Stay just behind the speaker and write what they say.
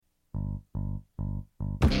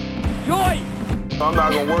Yoy! I'm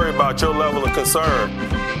not going to worry about your level of concern.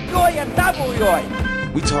 Yoy and double yoy!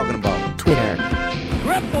 We talking about Twitter.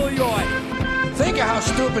 Triple yoy! Think of how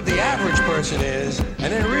stupid the average person is,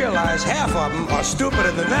 and then realize half of them are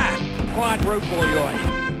stupider than that. Quadruple yoy!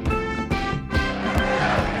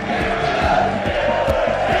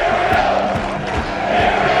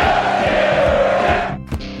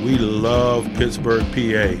 We love Pittsburgh,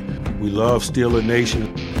 PA. We love Steeler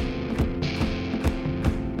Nation.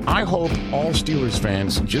 I hope all Steelers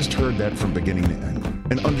fans just heard that from beginning to end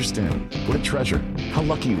and understand what a treasure, how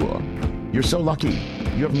lucky you are. You're so lucky.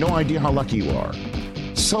 You have no idea how lucky you are.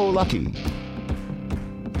 So lucky.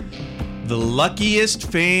 The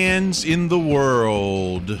luckiest fans in the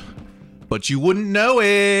world. But you wouldn't know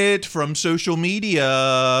it from social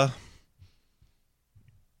media.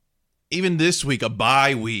 Even this week, a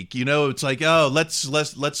bye week, you know, it's like, oh, let's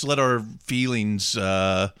let our feelings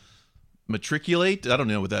matriculate. I don't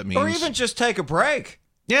know what that means. Or even just take a break.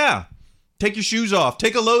 Yeah. Take your shoes off.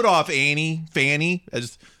 Take a load off, Fanny,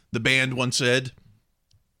 as the band once said.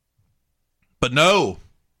 But no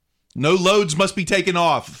loads must be taken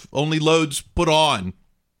off. Only loads put on.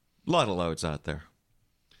 A lot of loads out there.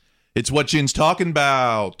 It's what Yinz talking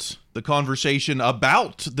about. The conversation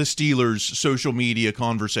about the Steelers' social media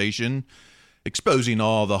conversation, exposing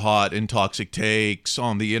all the hot and toxic takes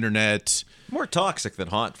on the internet. More toxic than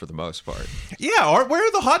hot for the most part. Yeah, where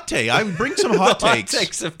are the hot takes? I would bring some hot takes. Hot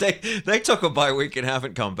takes if they took a bye week and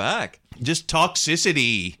haven't come back. Just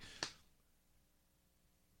toxicity.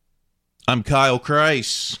 I'm Kyle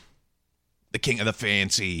Kreis, the king of the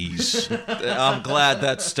fancies. I'm glad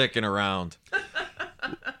that's sticking around.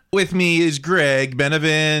 With me is Greg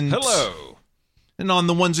Benevent. Hello. And on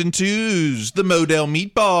the ones and twos, the Model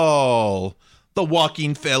Meatball, the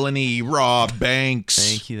walking felony, Rob Banks.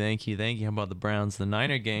 Thank you. How about the Browns, the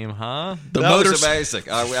Niner game, huh? That was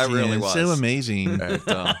amazing. I really was. So amazing.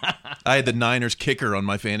 I had the Niners kicker on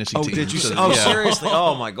my fantasy team. Oh, did you? So, Seriously?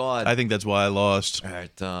 Oh, my God. I think that's why I lost. All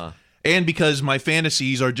right. And because my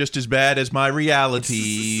fantasies are just as bad as my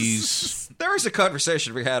realities. There was a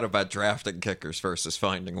conversation we had about drafting kickers versus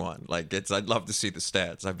finding one. I'd love to see the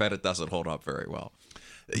stats. I bet it doesn't hold up very well.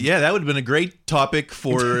 Yeah, that would have been a great topic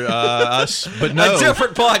for us, but no. A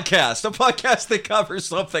different podcast. A podcast that covers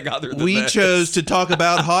something other than we this. chose to talk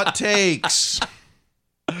about hot takes.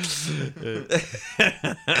 And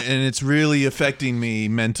it's really affecting me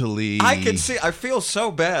mentally. I can see. I feel so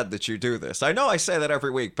bad that you do this. I know I say that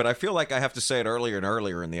every week, but I feel like I have to say it earlier and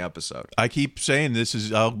earlier in the episode. I keep saying this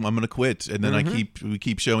is I'm going to quit, and then we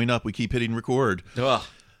keep showing up. We keep hitting record. Ugh.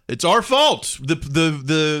 It's our fault.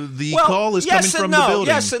 The call is coming from the building.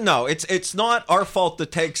 Yes and no. It's not our fault the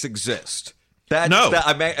takes exist. That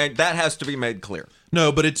has to be made clear.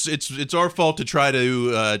 No, but it's our fault to try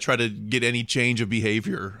to get any change of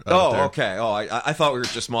behavior. Okay. I thought we were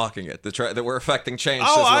just mocking it. That we're affecting change.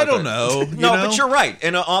 I don't know. But you're right.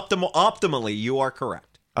 And optimally, you are correct.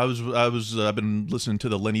 I've been listening to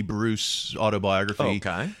the Lenny Bruce autobiography.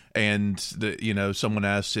 Okay. And someone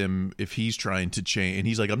asked him if he's trying to change, and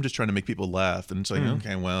he's like, "I'm just trying to make people laugh." And it's like,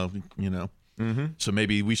 okay, well, so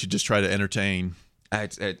maybe we should just try to entertain.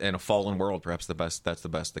 In a fallen world, perhaps that's the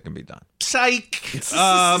best that can be done. Psych.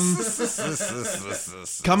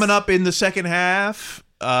 Coming up in the second half,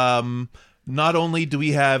 not only do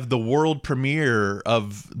we have the world premiere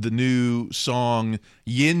of the new song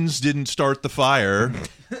 "Yinz Didn't Start the Fire,"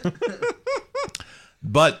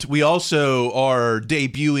 but we also are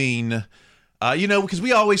debuting. Because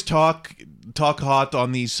we always talk hot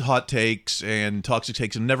on these hot takes and toxic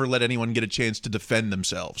takes and never let anyone get a chance to defend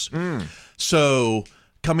themselves. So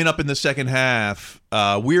coming up in the second half,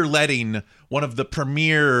 we're letting one of the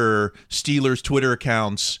premier Steelers Twitter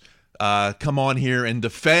accounts come on here and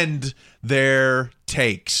defend their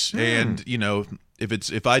takes. And,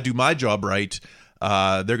 if I do my job right,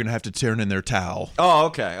 they're going to have to turn in their towel. Oh,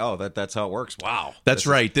 okay. Oh, that's how it works. Wow. That's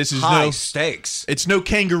right. This is high stakes. It's no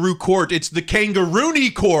kangaroo court. It's the Kanga-Rooney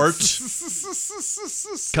court.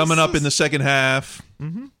 Coming up in the second half.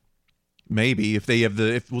 Mm-hmm. Maybe if they have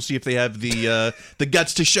we'll see if they have the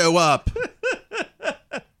guts to show up.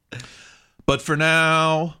 But for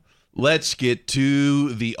now, let's get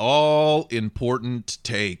to the all-important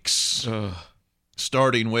takes.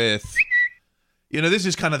 Starting with, this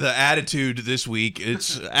is kind of the attitude this week.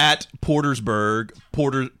 It's at Portersburg.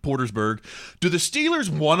 Do the Steelers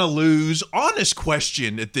want to lose? Honest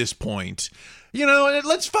question at this point.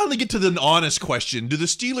 Let's finally get to the honest question. Do the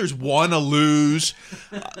Steelers want to lose?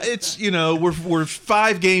 It's, we're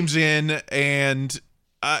 5 games in, and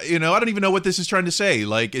I don't even know what this is trying to say.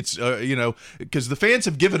 Like, it's, because the fans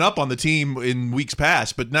have given up on the team in weeks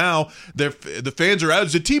past, but now the fans are out.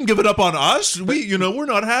 Is the team giving up on us? We're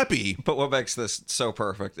not happy. But what makes this so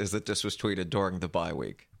perfect is that this was tweeted during the bye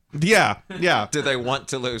week. Yeah. Do they want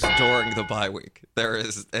to lose during the bye week?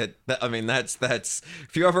 That's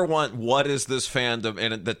if you ever want what is this fandom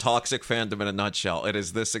and the toxic fandom in a nutshell, it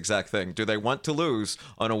is this exact thing. Do they want to lose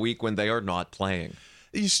on a week when they are not playing?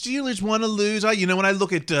 The Steelers want to lose. When I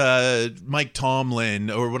look at Mike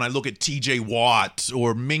Tomlin, or when I look at TJ Watt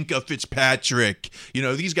or Minka Fitzpatrick,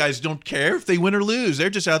 these guys don't care if they win or lose. They're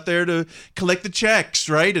just out there to collect the checks,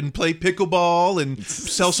 right? And play pickleball and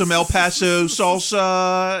sell some El Paso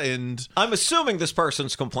salsa. And I'm assuming this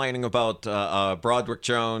person's complaining about Broderick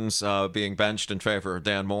Jones being benched in favor of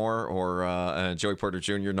Dan Moore, or Joey Porter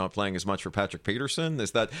Jr. not playing as much for Patrick Peterson.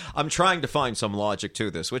 Is that I'm trying to find some logic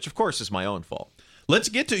to this, which of course is my own fault. Let's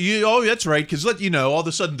get to you. Oh, that's right. Because all of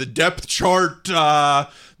a sudden the depth chart,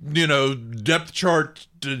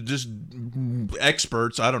 just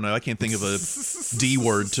experts. I don't know. I can't think of a D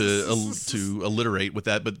word to alliterate with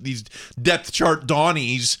that. But these depth chart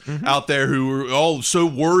Donnies out there who are all so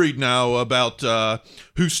worried now about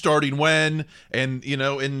who's starting when, and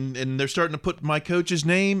and they're starting to put my coach's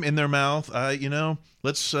name in their mouth.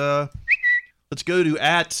 Let's go to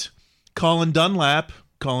 @ Colin Dunlap.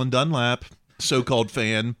 So-called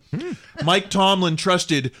fan. Mike Tomlin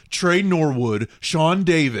trusted Trey Norwood, Sean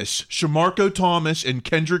Davis, Shamarko Thomas, and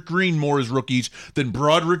Kendrick Green more as rookies than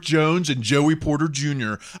Broderick Jones and Joey Porter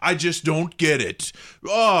Jr. I just don't get it.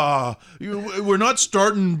 We're not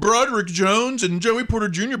starting Broderick Jones and Joey Porter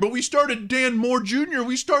Jr., but we started Dan Moore Jr.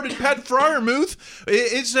 We started Pat Freiermuth.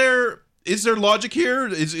 Is there logic here?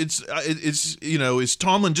 Is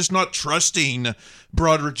Tomlin just not trusting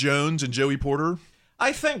Broderick Jones and Joey Porter?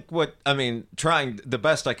 I think trying the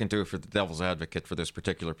best I can do for the devil's advocate for this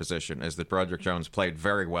particular position is that Broderick Jones played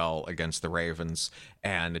very well against the Ravens,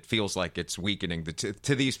 and it feels like it's weakening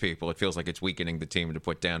to these people. It feels like it's weakening the team to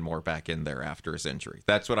put Dan Moore back in there after his injury.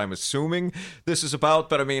 That's what I'm assuming this is about.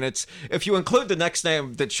 But it's if you include the next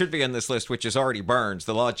name that should be in this list, which is already Burns,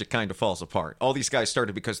 the logic kind of falls apart. All these guys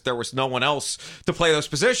started because there was no one else to play those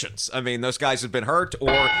positions. Those guys had been hurt,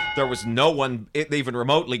 or there was no one even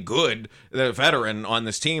remotely good, the veteran on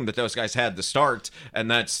this team that those guys had to start, and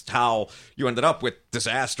that's how you ended up with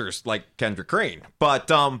disasters like Kendrick Green. But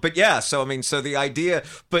yeah, so the idea,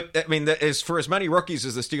 as for as many rookies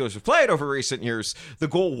as the Steelers have played over recent years, the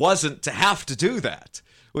goal wasn't to have to do that,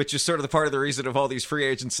 which is sort of the part of the reason of all these free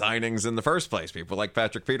agent signings in the first place. People like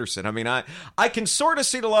Patrick Peterson. I can sort of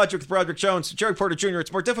see the logic with Broderick Jones. Joey Porter Jr.,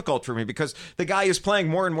 it's more difficult for me because the guy is playing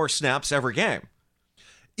more and more snaps every game.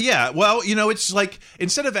 Yeah, well, it's like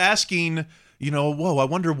instead of asking, whoa, I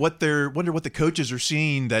wonder what the coaches are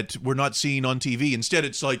seeing that we're not seeing on TV. Instead,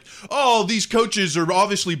 it's like, oh, these coaches are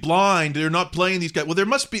obviously blind. They're not playing these guys. Well, there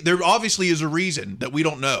obviously is a reason that we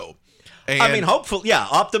don't know. And hopefully, yeah,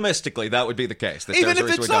 optimistically, that would be the case. Even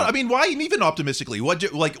if it's not, why even optimistically?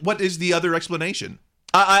 What is the other explanation?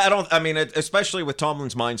 I don't. Especially with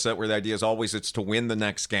Tomlin's mindset, where the idea is always it's to win the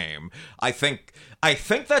next game. I think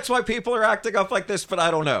that's why people are acting up like this, but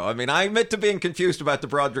I don't know. I admit to being confused about the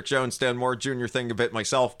Broderick Jones, Dan Moore Jr. thing a bit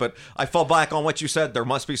myself, but I fall back on what you said. There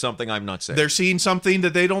must be something I'm not saying. They're seeing something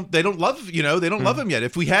that they don't love. They don't love him yet.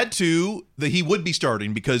 If we had to, he would be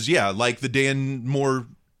starting because like the Dan Moore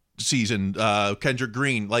season, Kendrick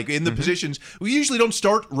Green, like in the positions we usually don't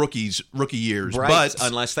start rookie years, right? But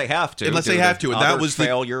unless they have to, and that was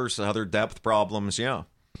failures, other depth problems, yeah.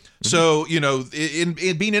 So,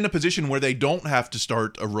 in being in a position where they don't have to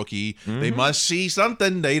start a rookie, they must see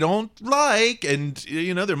something they don't like, and,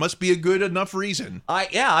 there must be a good enough reason.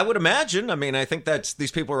 I would imagine. I think that's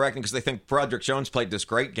these people are acting because they think Broderick Jones played this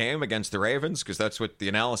great game against the Ravens, because that's what the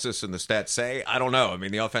analysis and the stats say. I don't know.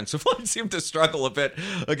 The offensive line seemed to struggle a bit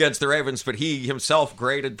against the Ravens, but he himself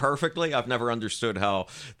graded perfectly. I've never understood how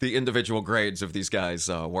the individual grades of these guys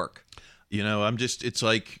work. It's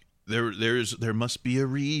like, there must be a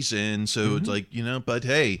reason. So it's like, but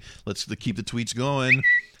hey, let's keep the tweets going.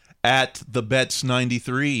 At the Betts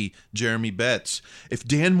 93, Jeremy Betts. If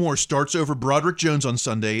Dan Moore starts over Broderick Jones on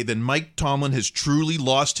Sunday, then Mike Tomlin has truly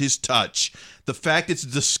lost his touch. The fact it's a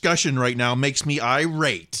discussion right now makes me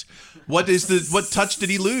irate. What touch did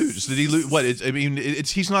he lose? Did he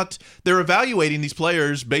lose? He's not. They're evaluating these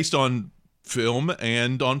players based on film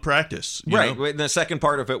and on practice. you Right. know? And the second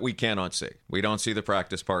part of it, we cannot see. We don't see the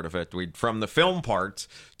practice part of it. From the film part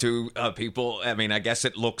to people, I mean, I guess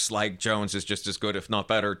it looks like Jones is just as good, if not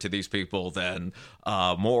better, to these people than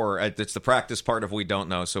Moore. It's the practice part of we don't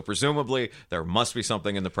know. So presumably there must be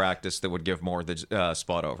something in the practice that would give Moore the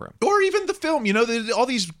spot over him. Or even the film, all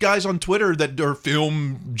these guys on Twitter that are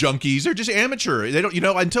film junkies, they're just amateur. They don't,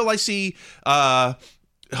 until I see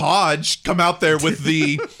Hodge come out there with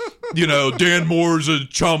the, Dan Moore's a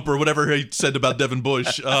chump or whatever he said about Devin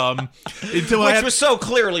Bush. Which was so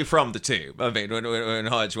clearly from the team. I mean, when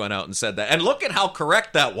Hodge went out and said that. And look at how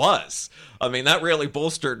correct that was. I mean, that really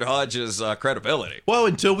bolstered Hodge's credibility. Well,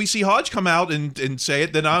 until we see Hodge come out and say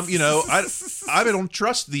it, then I don't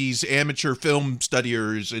trust these amateur film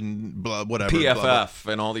studiers and blah, whatever. PFF blah,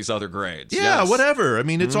 blah. and all these other grades. Yeah, yes. whatever. I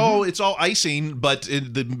mean, it's all icing, but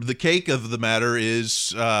the cake of the matter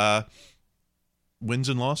is wins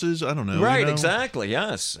and losses. I don't know. Right, exactly.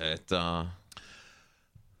 Yes.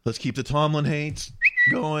 Let's keep the Tomlin hate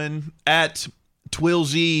going at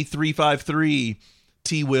TwillZ353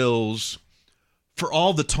 T Wills. For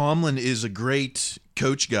all the Tomlin is a great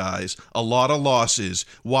coach, guys, a lot of losses,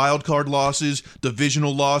 wild card losses,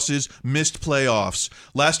 divisional losses, missed playoffs.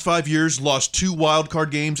 Last 5 years, lost 2 wild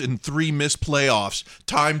card games and 3 missed playoffs.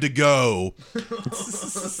 Time to go. But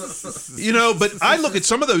I look at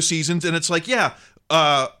some of those seasons and it's like,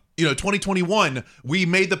 2021, we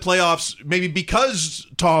made the playoffs maybe because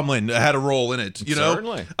Tomlin had a role in it.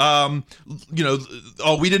 Certainly.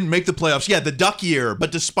 We didn't make the playoffs. Yeah, the Duck year.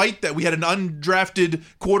 But despite that, we had an undrafted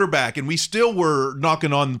quarterback, and we still were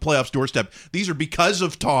knocking on the playoffs doorstep. These are because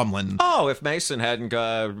of Tomlin. Oh, if Mason hadn't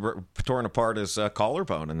torn apart his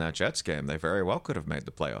collarbone in that Jets game, they very well could have made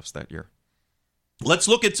the playoffs that year. Let's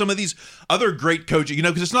look at some of these other great coaching,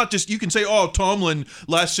 because it's not just, you can say, oh, Tomlin,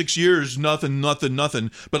 last 6 years, nothing.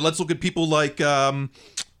 But let's look at people like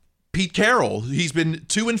Pete Carroll. He's been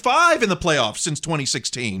 2-5 in the playoffs since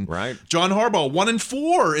 2016. Right. John Harbaugh,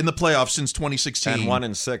 1-4 in the playoffs since 2016. And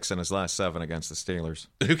 1-6 in his last 7 against the Steelers.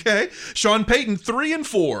 Okay. Sean Payton,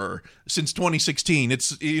 3-4 since 2016.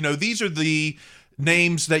 It's, these are the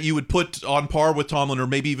names that you would put on par with Tomlin or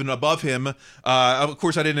maybe even above him. Of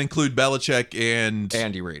course, I didn't include Belichick and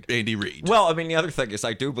Andy Reid. Well, I mean, the other thing is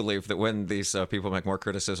I do believe that when these people make more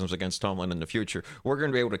criticisms against Tomlin in the future, we're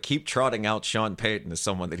going to be able to keep trotting out Sean Payton as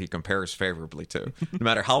someone that he compares favorably to. No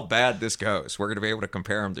matter how bad this goes, we're going to be able to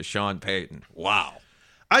compare him to Sean Payton. Wow.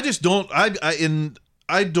 I just don't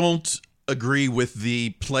I don't agree with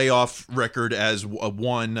the playoff record as a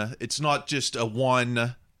one. It's not just a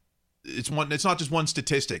one. It's not just one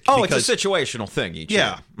statistic. Oh, it's a situational thing each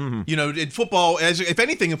year. Mm-hmm. In football, if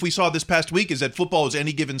anything, if we saw this past week, is that football is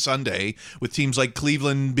any given Sunday with teams like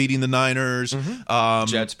Cleveland beating the Niners,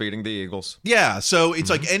 Jets beating the Eagles. Yeah, so it's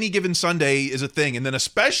like any given Sunday is a thing, and then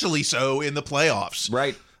especially so in the playoffs.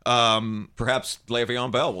 Right. Perhaps Le'Veon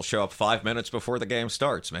Bell will show up 5 minutes before the game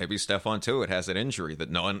starts. Maybe Stephon Tuitt has an injury that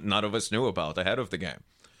none of us knew about ahead of the game.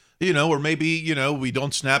 Or maybe, we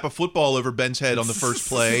don't snap a football over Ben's head on the first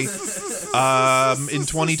play in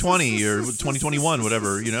 2020 or 2021,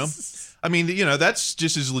 whatever, I mean, that's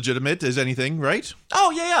just as legitimate as anything, right?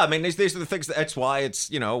 Oh, yeah. I mean, these are the things. That's why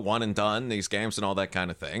it's, one and done, these games and all that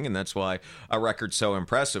kind of thing. And that's why a record's so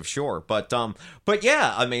impressive, sure. But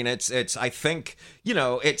yeah, I mean, it's I think,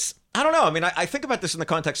 it's, I don't know. I mean, I think about this in the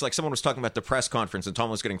context, like someone was talking about the press conference and Tom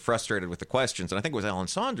was getting frustrated with the questions. And I think it was Alan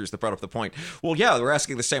Saunders that brought up the point. Well, yeah, we're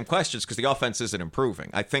asking the same questions because the offense isn't improving.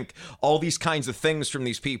 I think all these kinds of things from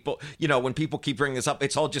these people, when people keep bringing this up,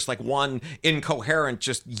 it's all just like one incoherent,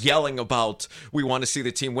 just yelling about we want to see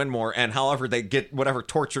the team win more. And however they get whatever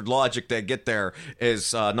tortured logic they get there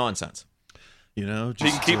is nonsense. You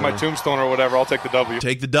can keep my tombstone or whatever. I'll take the W.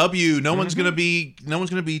 Take the W. No one's gonna be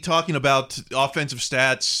talking about offensive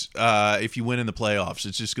stats if you win in the playoffs.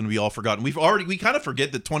 It's just gonna be all forgotten. We kind of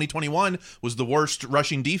forget that 2021 was the worst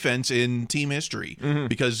rushing defense in team history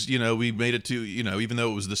because we made it to even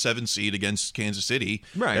though it was the 7th seed against Kansas City,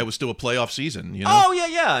 right? That was still a playoff season. Oh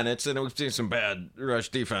yeah, and we've seen some bad rush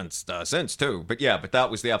defense since too. But that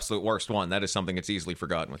was the absolute worst one. That is something that's easly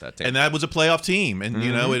forgotten with that team. And that was a playoff team, and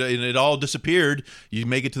it all disappeared. You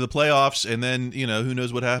make it to the playoffs, and then who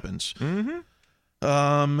knows what happens.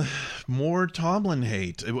 More Tomlin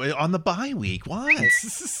hate on the bye week. What?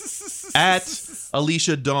 At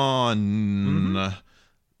Alicia Dawn,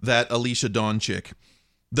 that Alicia Dawn chick.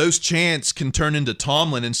 those chants can turn into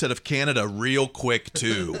Tomlin instead of Canada real quick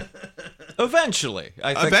too. Eventually,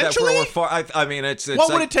 I think Eventually? that we're far. I mean, it's What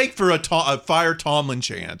would like, it take for a fire Tomlin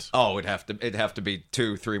chant? Oh, it'd have to be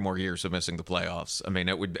 2-3 more years of missing the playoffs. I mean,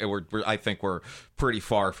 I think we're pretty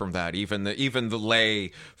far from that. Even the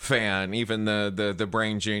lay fan, even the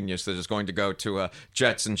brain genius that is going to go to a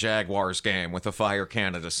Jets and Jaguars game with a Fire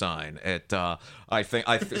Canada sign. I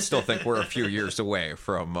still think we're a few years away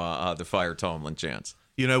from the Fire Tomlin chants.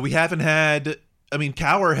 We haven't had. I mean,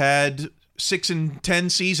 Cowher had 6 and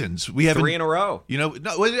 10 seasons. We haven't 3 in a row. No,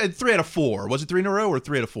 3 out of 4. Was it 3 in a row or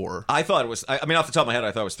 3 out of 4? I thought it was. I mean, off the top of my head,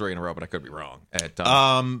 I thought it was 3 in a row, but I could be wrong.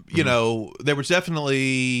 There was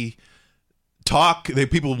definitely talk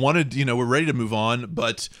that people wanted. Were ready to move on,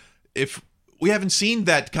 but if we haven't seen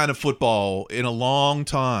that kind of football in a long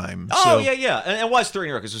time. Oh, yeah. And it was 3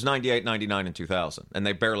 in a row because it was 98, 99, and 2000. And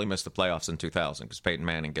they barely missed the playoffs in 2000 because Peyton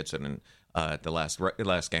Manning gets it in the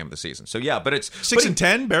last game of the season. So, yeah, but it's 6 and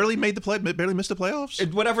 10, barely missed the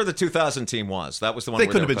playoffs? Whatever the 2000 team was, that was the one. They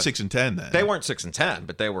couldn't have been 6 and 10 then. They weren't 6 and 10,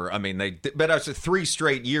 but they were, but it was 3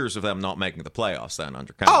 straight years of them not making the playoffs then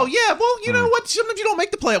under Kanga. Oh, yeah. Well, you know what? Sometimes you don't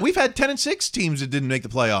make the playoffs. We've had 10 and 6 teams that didn't make the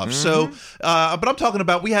playoffs. So, but I'm talking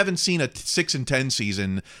about we haven't seen a 6 and 10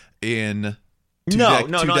 season in not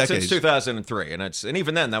decades. since 2003, and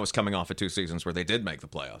even then that was coming off of 2 seasons where they did make the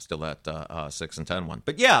playoffs, still that 6 and 10 one.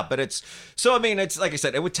 But yeah, it's it's like I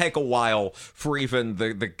said, it would take a while for even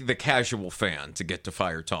the casual fan to get to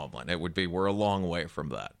fire Tomlin. We're a long way from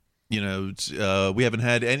that. We haven't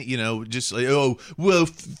had any. Just like,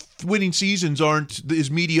 winning seasons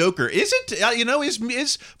is mediocre. Is it?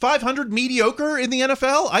 Is 500 mediocre in the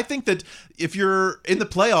NFL? I think that if you're in the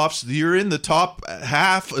playoffs, you're in the top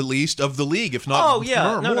half at least of the league, if not. Oh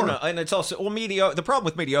yeah, more. No, and it's also mediocre. The problem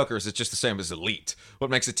with mediocre is it's just the same as elite. What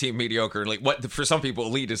makes a team mediocre? Like for some people,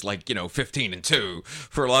 elite is like 15 and 2.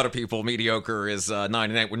 For a lot of people, mediocre is 9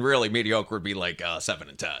 and 8. When really mediocre would be like 7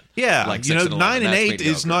 and 10. Yeah, like 9 and 8 mediocre.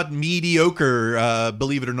 is not mediocre.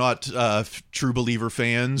 Believe it or not, true believer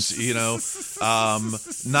fans. 9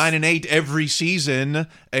 and 8 every season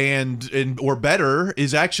and or better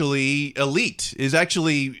is actually elite. Is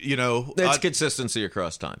actually it's consistency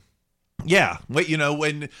across time. Yeah,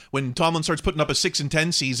 when Tomlin starts putting up a 6 and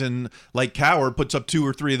 10 season, like Cowher puts up 2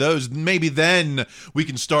 or 3 of those, maybe then we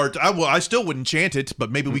can start. I still wouldn't chant it,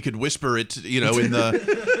 but maybe we could whisper it, in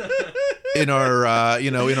the. In our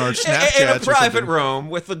Snapchats, in a private room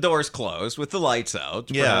with the doors closed, with the lights out,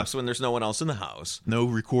 perhaps when there's no one else in the house. No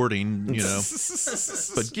recording,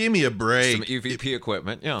 But give me a break. Some EVP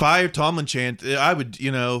equipment, yeah. Fire Tomlin chant. I would,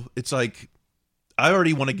 it's like I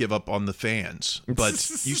already want to give up on the fans, but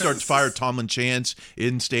you start fire Tomlin chants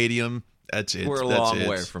in stadium. That's it. We're a long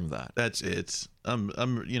way from that. That's it.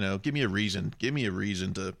 Give me a reason. Give me a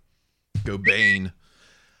reason to go Bane.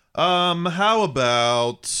 How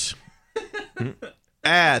about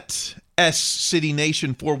at S City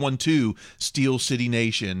Nation 412 Steel City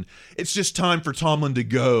Nation? It's just time for Tomlin to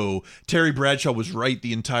go. Terry Bradshaw was right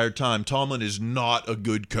the entire time. Tomlin is not a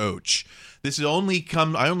good coach. This is I only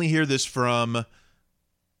hear this from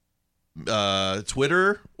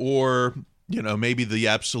Twitter or maybe the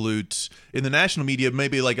absolute in the national media,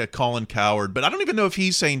 maybe like a Colin Cowherd, but I don't even know if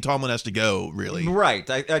he's saying Tomlin has to go. Really, right?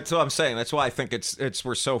 That's what I'm saying. That's why I think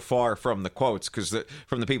we're so far from the quotes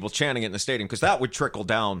from the people chanting it in the stadium, because that would trickle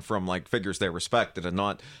down from like figures they respected and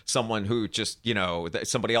not someone who just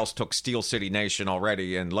somebody else took Steel City Nation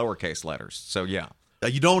already in lowercase letters. So yeah,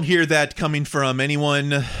 you don't hear that coming from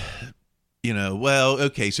anyone.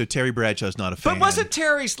 So Terry Bradshaw's not a fan. But wasn't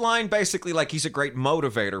Terry's line basically like he's a great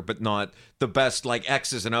motivator, but not the best like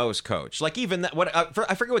X's and O's coach? Like even that,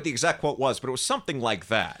 I forget what the exact quote was, but it was something like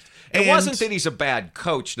that. It wasn't that he's a bad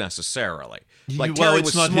coach necessarily. Like Terry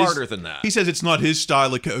was smarter than that. He says it's not his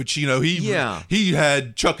style of coach. He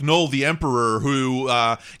had Chuck Noll, the Emperor, who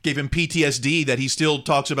gave him PTSD that he still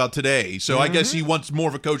talks about today. So I guess he wants more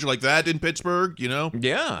of a coach like that in Pittsburgh.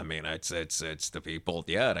 Yeah, I mean it's the people.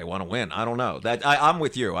 Yeah, they want to win. I don't know that. I'm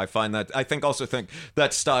with you. I find that. I think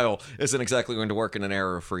that style isn't exactly going to work in an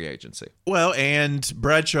era of free agency. Well, and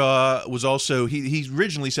Bradshaw was also he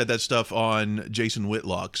originally said that stuff on Jason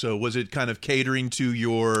Whitlock. So was it kind of catering to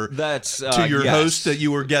your host that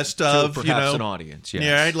you were guest of? Perhaps an audience. Yes.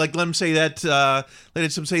 Yeah, right. Like let him say that.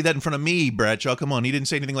 Let him say that in front of me, Bradshaw. Come on, he didn't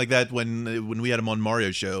say anything like that when we had him on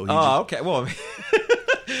Mario's show. Okay. Well.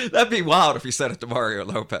 That'd be wild if you said it to Mario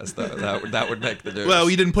Lopez, though. That would make the news. Well,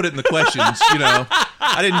 you didn't put it in the questions,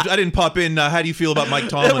 I didn't pop in. How do you feel about Mike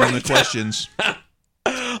Tomlin in the questions?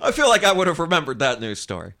 I feel like I would have remembered that news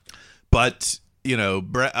story. But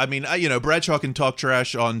Bradshaw can talk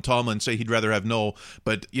trash on Tomlin, say he'd rather have Noel,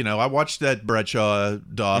 but I watched that Bradshaw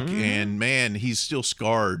doc, and man, he's still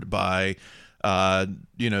scarred by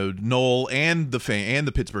Noel and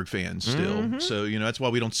the Pittsburgh fans still. So that's why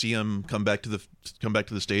we don't see him come back to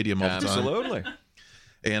the stadium all the time. Absolutely.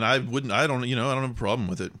 And I don't have a problem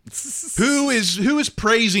with it. Who is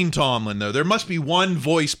praising Tomlin though? There must be one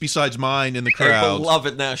voice besides mine in the crowd. A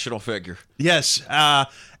beloved national figure. Yes,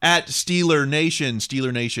 at Steeler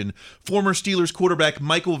Nation, former Steelers quarterback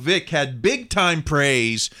Michael Vick had big time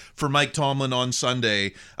praise for Mike Tomlin on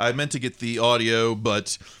Sunday. I meant to get the audio,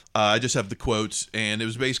 but I just have the quotes, and it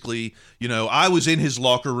was basically, I was in his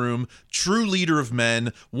locker room, true leader of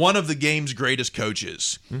men, one of the game's greatest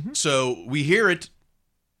coaches. So we hear it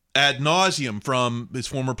ad nauseum from his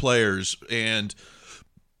former players and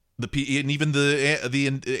even the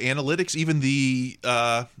analytics, even the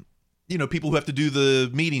people who have to do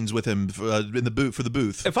the meetings with him in the booth for the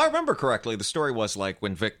booth. If I remember correctly, the story was like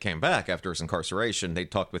when Vic came back after his incarceration, they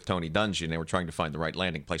talked with Tony Dungy and they were trying to find the right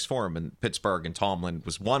landing place for him. And Pittsburgh and Tomlin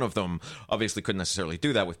was one of them. Obviously couldn't necessarily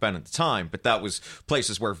do that with Ben at the time, but that was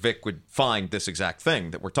places where Vic would find this exact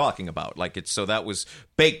thing that we're talking about. So that was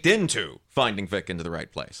baked into finding Vic into the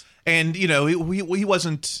right place. And, he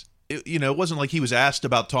wasn't... it wasn't like he was asked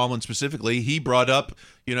about Tomlin specifically. He brought up,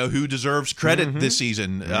 who deserves credit this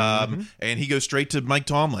season. And he goes straight to Mike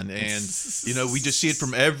Tomlin. And, we just see it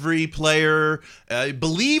from every player.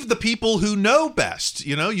 Believe the people who know best.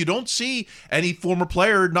 You don't see any former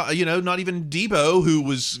player, not even Debo, who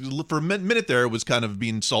was, for a minute there, was kind of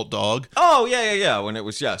being salt dog. Oh, yeah. When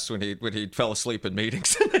he fell asleep in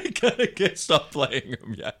meetings and they kind of stopped playing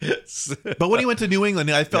him, yes. But when he went to New England,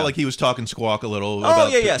 I felt like he was talking squawk a little.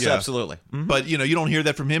 Absolutely. But, you don't hear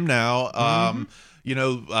that from him now.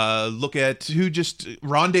 Look at who just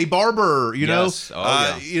Rondé Barber,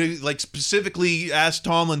 specifically asked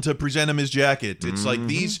Tomlin to present him his jacket. It's like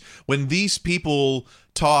when these people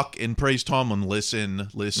talk and praise Tomlin, listen,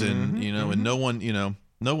 and no one,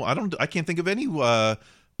 I can't think of any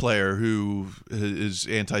player who is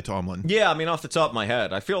anti-Tomlin. Yeah, off the top of my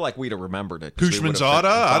head, I feel like we'd have remembered it. Kushmanzada?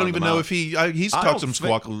 I don't even know if he's talked some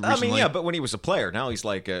squawk recently. But when he was a player, now he's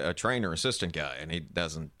like a trainer, assistant guy, and he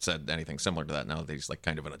hasn't said anything similar to that now that he's like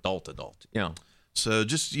kind of an adult. So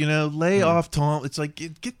just, lay off Tom. It's like,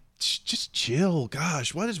 just chill.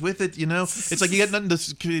 Gosh, what is with it? It's like you got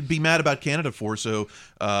nothing to be mad about Canada for. So,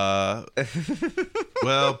 well,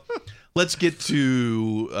 let's get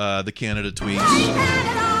to the Canada tweets.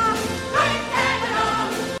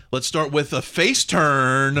 Let's start with a face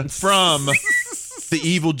turn from the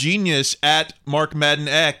evil genius at Mark Madden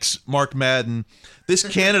X. Mark Madden. This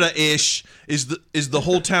Canada-ish is the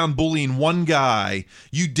whole town bullying one guy.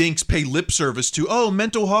 You dinks pay lip service to,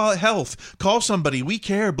 mental health. Call somebody. We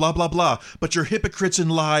care, blah, blah, blah. But you're hypocrites and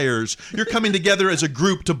liars. You're coming together as a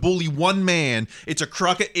group to bully one man. It's a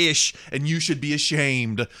crock-ish, and you should be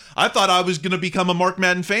ashamed. I thought I was going to become a Mark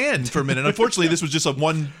Madden fan for a minute. Unfortunately, this was just a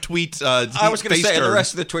one tweet I was going to say, and the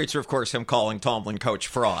rest of the tweets are, of course, him calling Tomlin Coach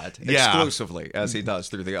fraud exclusively, as he does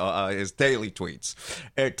through his daily tweets.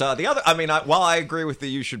 While I agree with the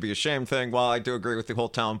you should be ashamed thing, while I do agree with the whole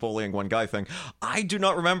town bullying one guy thing, I do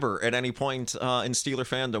not remember at any point in Steeler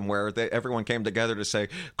fandom where everyone came together to say,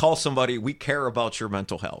 call somebody, we care about your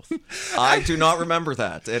mental health. I do not remember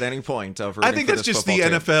that at any point. I think that's just the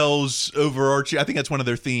NFL's overarching, I think that's one of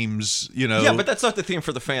their themes, Yeah, but that's not the theme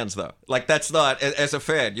for the fans, though. Like, that's not, as a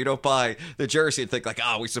fan, you don't buy the jersey and think like,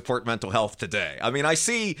 we support mental health today. I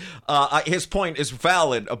see his point is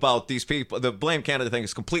valid about these people. The Blame Canada thing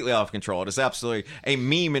is completely off control. It is absolutely a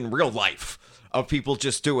meme in real life of people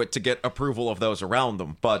just do it to get approval of those around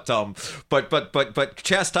them. But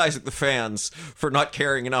chastising the fans for not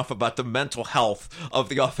caring enough about the mental health of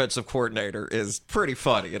the offensive coordinator is pretty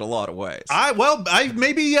funny in a lot of ways.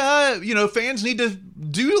 Maybe fans need to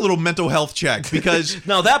do a little mental health check, because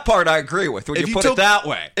now that part I agree with when you put it that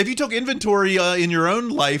way. If you took inventory in your own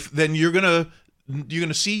life, then you're gonna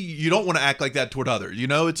see you don't want to act like that toward others.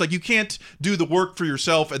 It's like you can't do the work for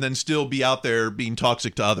yourself and then still be out there being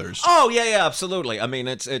toxic to others. Oh yeah, absolutely.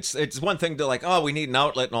 It's one thing to like, we need an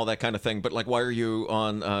outlet and all that kind of thing, but like, why are you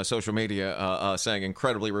on social media saying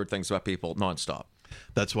incredibly rude things about people nonstop?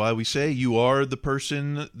 That's why we say you are the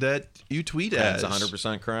person that you tweet as. That's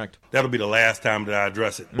 100% correct. That'll be the last time that I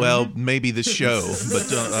address it. Well, maybe this show,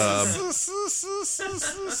 but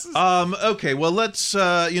okay. Well, let's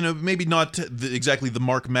maybe not exactly the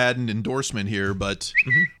Mark Madden endorsement here, but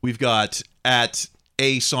we've got at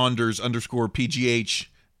 @Saunders_PGH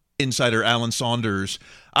insider Alan Saunders.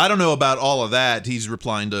 I don't know about all of that. He's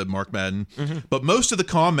replying to Mark Madden. But most of the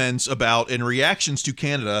comments about and reactions to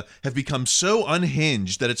Canada have become so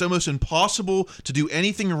unhinged that it's almost impossible to do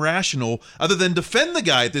anything rational other than defend the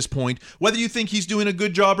guy at this point, whether you think he's doing a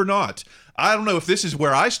good job or not. I don't know if this is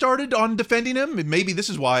where I started on defending him. Maybe this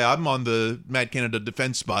is why I'm on the Mad Canada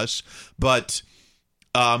defense bus. But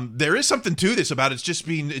there is something to this about it's just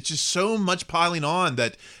so much piling on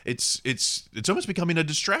that it's almost becoming a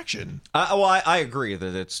distraction. I agree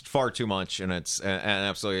that it's far too much, and and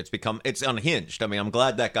absolutely it's unhinged. I mean, I'm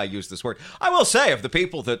glad that guy used this word. I will say, of the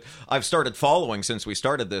people that I've started following since we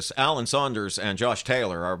started this, Alan Saunders and Josh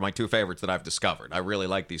Taylor are my two favorites that I've discovered. I really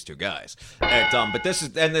like these two guys.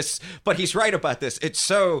 But he's right about this. It's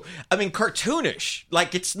so, I mean, cartoonish.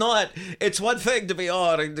 Like, it's one thing to be,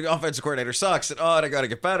 the offensive coordinator sucks, and they got to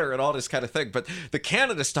get better and all this kind of thing, but the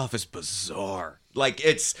Canada stuff is bizarre. Like,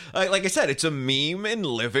 it's like I said, it's a meme in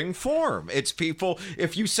living form. It's people,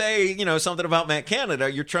 if you say something about Matt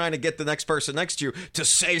Canada, you're trying to get the next person next to you to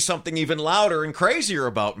say something even louder and crazier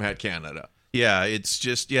about Matt Canada. Yeah, it's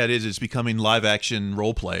just, it is. It's becoming live action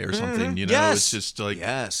role play or something, Yes. It's just like,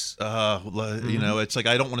 yes. It's like,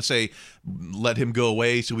 I don't want to say let him go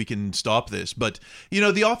away so we can stop this. But,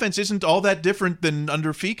 the offense isn't all that different than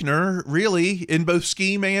under Fiechner, really, in both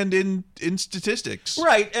scheme and in statistics.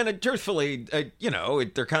 Right, and truthfully,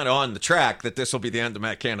 they're kind of on the track that this will be the end of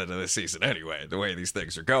Matt Canada this season anyway, the way these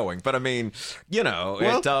things are going. But I mean,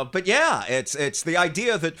 but yeah, it's the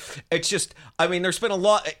idea that it's just, I mean, there's been a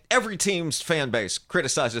lot, every team's fan base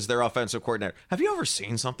criticizes their offensive coordinator. Have you ever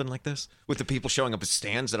seen something like this with the people showing up at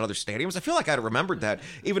stands at other stadiums? I feel like I'd have remembered that,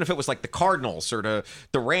 even if it was like the Cardinals or the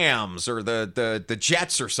Rams or the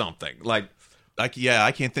Jets or something. Like, I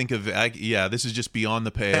can't think of. This is just beyond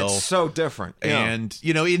the pale. It's so different. And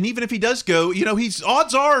and even if he does go,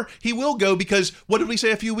 odds are he will go, because what did we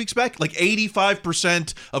say a few weeks back? Like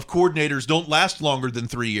 85% of coordinators don't last longer than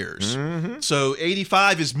 3 years. So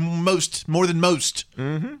 85 is more than most.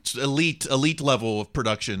 It's elite level of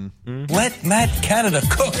production. Let Matt Canada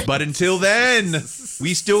cook. But until then,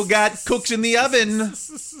 we still got cooks in the oven.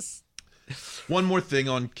 One more thing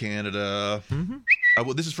on Canada.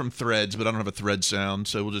 Well, this is from Threads, but I don't have a thread sound,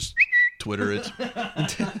 so we'll just Twitter it.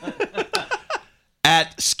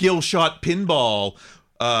 At Skillshot Pinball.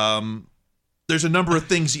 There's a number of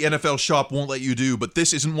things the NFL shop won't let you do, but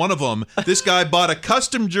this isn't one of them. This guy bought a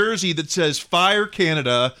custom jersey that says Fire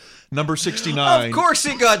Canada, number 69. Of course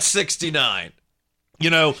he got 69.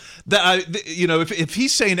 If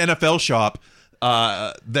he's saying NFL shop,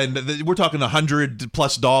 then we're talking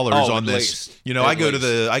 $100+ on this. Least. I go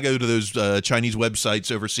to those Chinese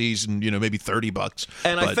websites overseas, and maybe $30.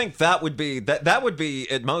 And I think that would be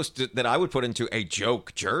at most that I would put into a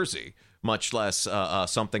joke jersey, much less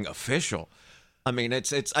something official. I mean,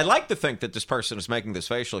 it's. I like to think that this person is making this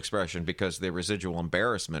facial expression because the residual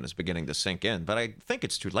embarrassment is beginning to sink in, but I think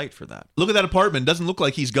it's too late for that. Look at that apartment. Doesn't look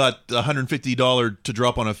like he's got $150 to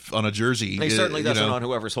drop on a jersey. He certainly doesn't on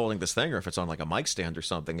whoever's holding this thing, or if it's on like a mic stand or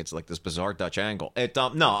something. It's like this bizarre Dutch angle.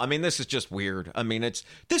 No, I mean, this is just weird. I mean,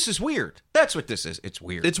 this is weird. That's what this is. It's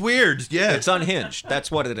weird. It's weird. Yeah, it's unhinged. That's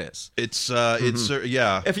what it is. It's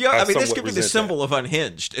yeah. If this could be the symbol of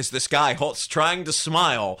unhinged. Is this guy trying to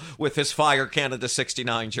smile with his Fire Canada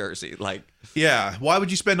 69 jersey? Like, yeah, why would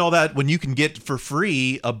you spend all that when you can get for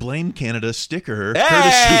free a Blame Canada sticker?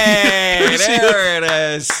 Hey, there it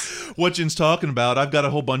is. What Yinz talking about? I've got a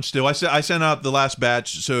whole bunch still. I sent out the last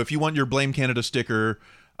batch, so if you want your Blame Canada sticker,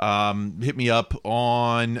 hit me up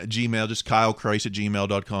on Gmail, just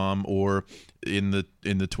kylekreis@gmail.com, or in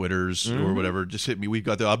the Twitters or whatever. Just hit me. We've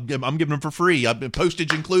got I'm giving them for free. I've been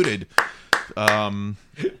postage included.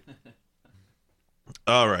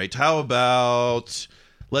 All right. How about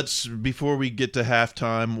before we get to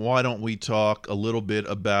halftime, why don't we talk a little bit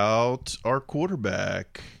about our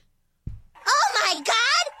quarterback? Oh my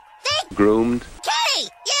God! They groomed Kenny,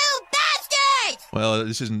 you bastards! Well,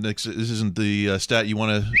 this isn't the stat you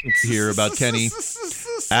want to hear about Kenny.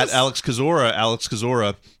 At Alex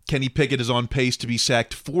Kozora, Kenny Pickett is on pace to be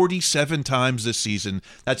sacked 47 times this season.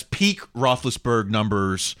 That's peak Roethlisberger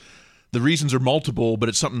numbers. The reasons are multiple, but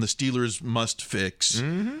it's something the Steelers must fix.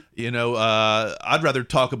 I'd rather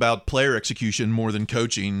talk about player execution more than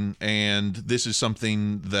coaching, and this is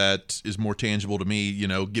something that is more tangible to me,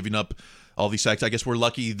 giving up all these sacks. I guess we're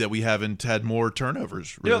lucky that we haven't had more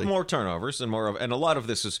turnovers, really. You have more turnovers and a lot of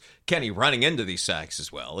this is Kenny running into these sacks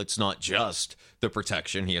as well. It's not just the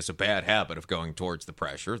protection. He has a bad habit of going towards the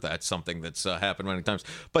pressure. That's something that's happened many times.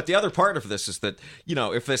 But the other part of this is that,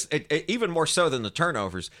 if this, even more so than the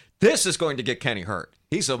turnovers, this is going to get Kenny hurt.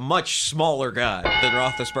 He's a much smaller guy than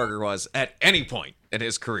Roethlisberger was at any point in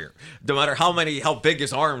his career. No matter how big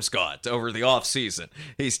his arms got over the offseason,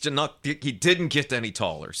 he didn't get any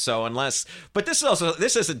taller. So but this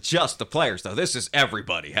isn't just the players though. This is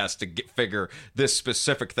everybody has to figure this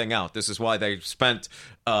specific thing out. This is why they spent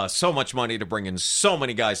so much money to bring in so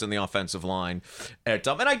many guys in the offensive line. And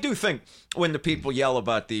I do think when the people yell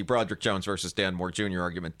about the Broderick Jones versus Dan Moore Jr.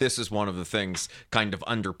 argument, this is one of the things kind of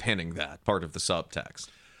underpinning that part of the subtext.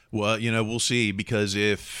 Well, we'll see, because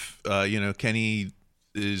if Kenny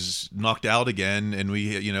is knocked out again, and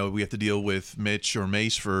we have to deal with Mitch or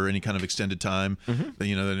Mace for any kind of extended time,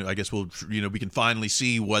 then I guess we can finally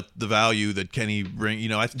see what the value that Kenny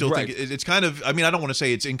bring. I still think it's kind of. I mean, I don't want to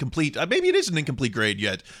say it's incomplete. Maybe it is an incomplete grade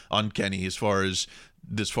yet on Kenny as far as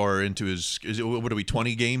this far into his. What are we,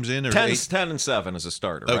 20 games in or 10-7 as a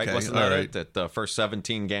starter? Right? Okay, Wasn't that right? At the first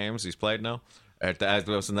 17 games he's played now.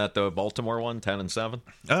 Wasn't that the Baltimore one, 10-7?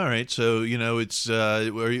 All right, so it's. Are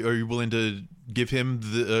you willing to give him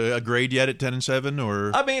a grade yet at 10-7, or?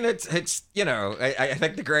 I mean, it's I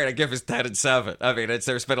think the grade I give is 10-7. I mean,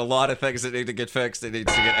 there's been a lot of things that need to get fixed. It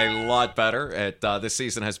needs to get a lot better. This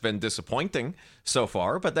season has been disappointing so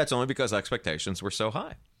far, but that's only because expectations were so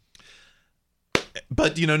high.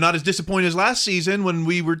 But not as disappointing as last season when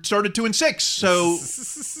we started 2-6. So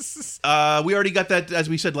we already got that, as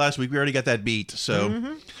we said last week. We already got that beat.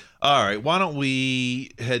 So, All right, why don't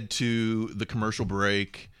we head to the commercial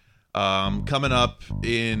break? Coming up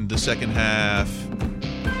in the second half,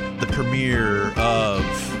 the premiere of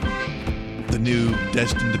the new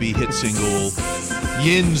destined to be hit single.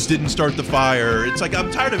 Yinz didn't start the fire. It's like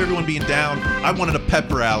I'm tired of everyone being down. I wanted a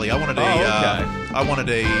pep rally. I wanted I wanted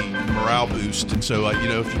a morale boost. And so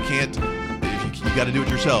if you can't, you got to do it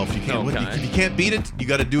yourself. You can't. If you can't beat it, you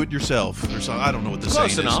got to do it yourself. Or something. I don't know what the saying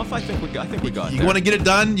is. Close enough. I think we got. You want to get it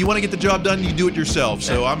done. You want to get the job done. You do it yourself.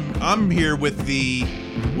 So I'm here with the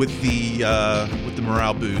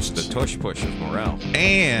morale boost. The tush push of morale.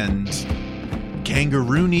 And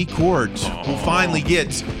Kanga-Rooney Court will finally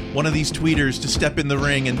get one of these tweeters to step in the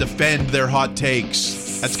ring and defend their hot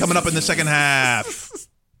takes. That's coming up in the second half.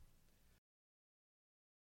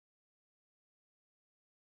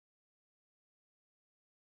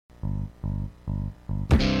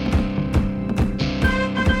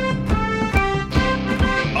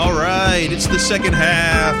 All right, it's the second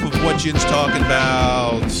half of what Yinz talking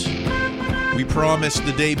about. We promised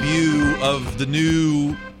the debut of the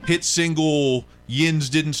new hit single, Yinz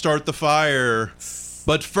Didn't Start the Fire.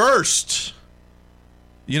 But first,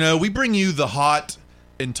 we bring you the hot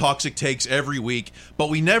and toxic takes every week, but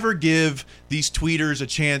we never give these tweeters a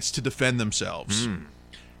chance to defend themselves.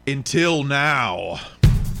 Until now.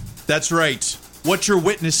 That's right. What you're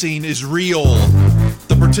witnessing is real.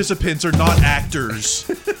 The participants are not actors.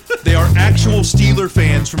 They are actual Steeler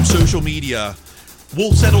fans from social media.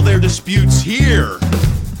 We'll settle their disputes here.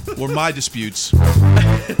 Or my disputes,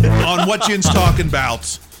 on what Yinz talking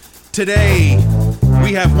about. Today,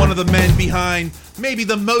 we have one of the men behind maybe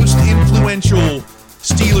the most influential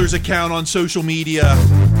Steelers account on social media,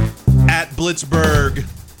 at Blitzburg.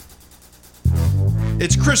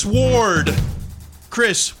 It's Chris Ward.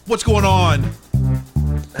 Chris, what's going on?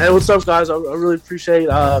 Hey, what's up, guys? I really appreciate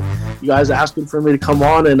you guys asking for me to come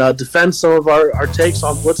on and defend some of our takes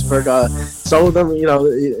on Blitzburg. Some of them,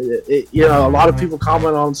 a lot of people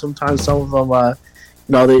comment on sometimes. Some of them,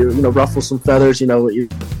 they ruffle some feathers.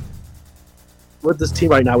 With this team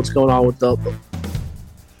right now, what's going on with the?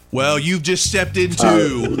 Well, you've just stepped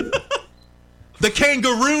into the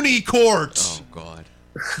Kanga-Rooney Court. Oh God!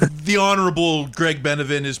 The Honorable Greg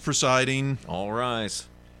Benevin is presiding. All rise.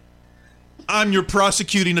 I'm your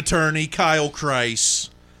prosecuting attorney, Kyle Kreis.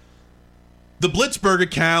 The Blitzburg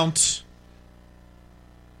account.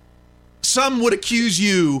 Some would accuse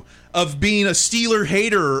you of being a Steeler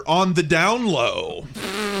hater on the down low.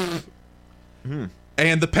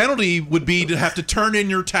 And the penalty would be to have to turn in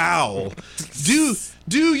your towel.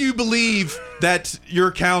 Do you believe that your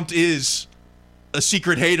account is a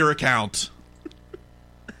secret hater account?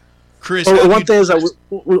 Chris, one thing is that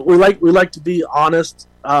we like to be honest.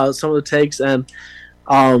 Some of the takes, and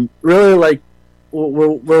really, like,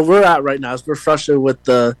 where we're at right now is we're frustrated with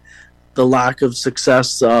the lack of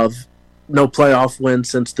success of no playoff win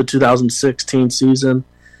since the 2016 season.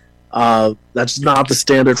 That's not the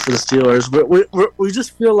standard for the Steelers. We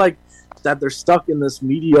just feel like that they're stuck in this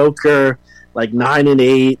mediocre, like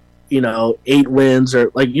 9-8, 8 wins,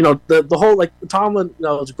 or the whole, like, Tomlin,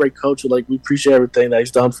 is a great coach. Like, we appreciate everything that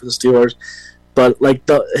he's done for the Steelers. But like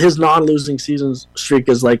his non-losing season streak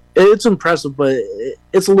is like, it's impressive, but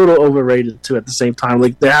it's a little overrated too. At the same time,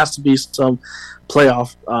 like, there has to be some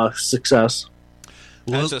playoff success.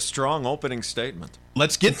 That's a strong opening statement.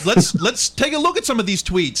 Let's take a look at some of these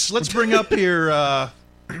tweets. Let's bring up here.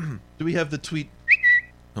 Do we have the tweet?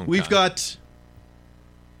 Okay. We've got.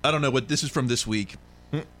 I don't know what this is from this week.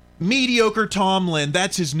 Mediocre Tomlin,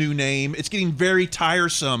 that's his new name. It's getting very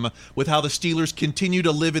tiresome with how the Steelers continue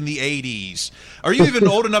to live in the 80s. Are you even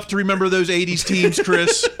old enough to remember those 80s teams,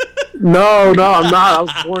 Chris? No, I'm not. I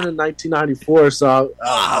was born in 1994, so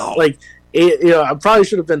I probably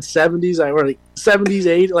should have been 70s. I were like 70s,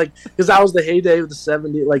 80s, because that was the heyday of the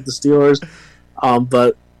 70s, like the Steelers.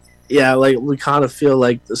 But yeah, we kind of feel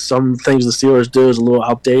like some things the Steelers do is a little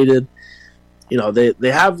outdated.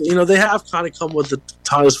 They have kind of come with the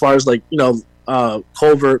time as far as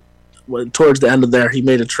Colbert. Towards the end of there, he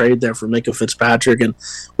made a trade there for Minka Fitzpatrick, and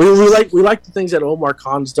we like the things that Omar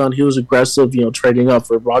Khan's done. He was aggressive, trading up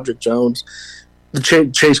for Roderick Jones. The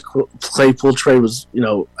Chase Claypool trade was,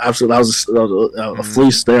 absolutely, that was a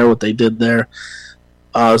fleece there. What they did there,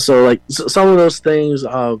 some of those things,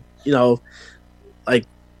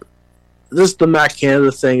 this the Matt Canada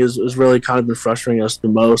thing is really kind of been frustrating us the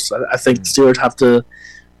most. I think the Steelers have to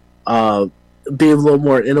be a little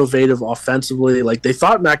more innovative offensively. Like they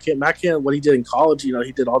thought Matt Canada, what he did in college, he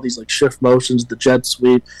did all these shift motions, the jet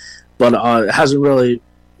sweep, but it hasn't really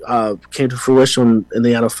came to fruition in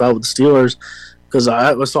the NFL with the Steelers. Because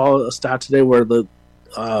I saw a stat today where they're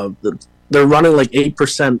running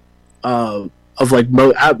 8%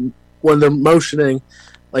 when they're motioning.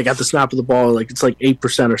 At the snap of the ball, it's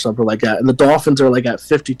 8% or something like that, and the Dolphins are at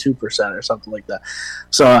 52% or something like that.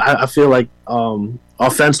 So I feel like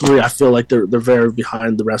offensively, I feel like they're very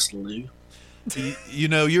behind the rest of the league.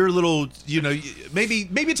 You're a little, maybe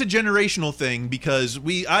it's a generational thing because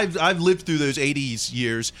I've lived through those 80s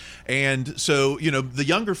years, and so the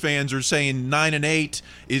younger fans are saying 9-8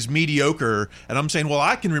 is mediocre, and I'm saying, well,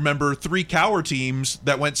 I can remember 3 Cowher teams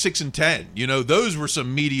that went 6-10. Those were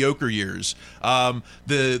some mediocre years.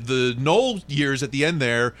 The Knoll years at the end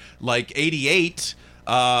there, 88.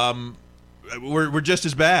 We're just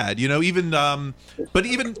as bad, but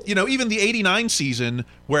even the 89 season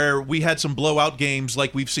where we had some blowout games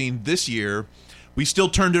like we've seen this year, we still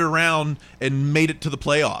turned it around and made it to the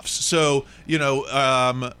playoffs. So,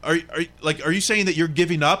 are you saying that you're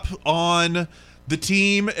giving up on the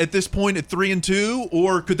team at this point at 3-2,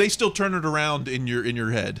 or could they still turn it around in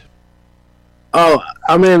your head? Oh,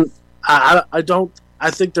 I mean, I don't. I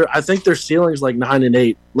think their ceiling's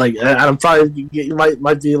 9-8. And I'm probably you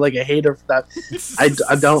might be a hater for that.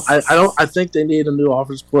 I think they need a new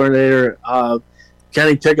offensive coordinator.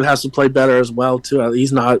 Kenny Pickett has to play better as well too.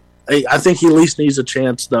 He's not. I think he at least needs a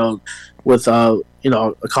chance though with a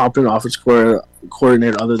competent offensive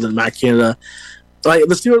coordinator other than Matt Canada. The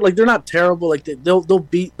Steelers, they're not terrible. They'll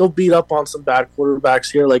beat up on some bad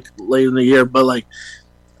quarterbacks here later in the year, but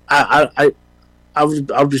I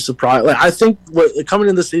would be surprised. I think coming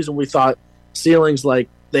into the season, we thought ceilings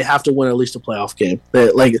they have to win at least a playoff game.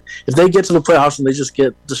 If they get to the playoffs and they just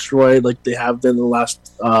get destroyed like they have been the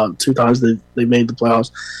last 2 times they made the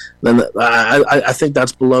playoffs, then I think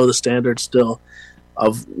that's below the standard still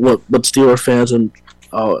of what Steeler fans and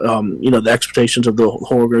the expectations of the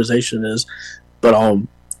whole organization is. But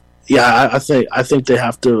I think they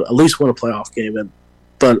have to at least win a playoff game.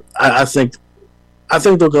 But I think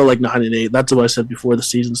they'll go 9-8. That's what I said before the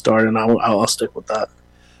season started, and I'll stick with that.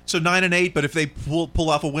 So 9-8, but if they pull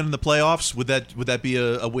off a win in the playoffs, would that be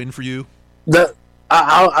a win for you? That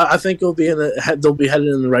I think they'll be headed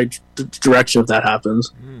in the right direction if that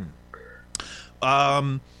happens.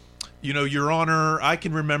 Your Honor, I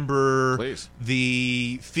can remember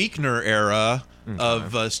the Fiechner era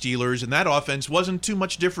of Steelers, and that offense wasn't too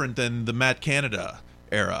much different than the Matt Canada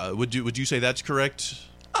era. Would you say that's correct?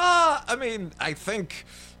 I mean, I think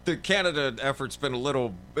the Canada effort's been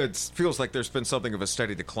it feels like there's been something of a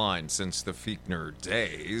steady decline since the Fiechner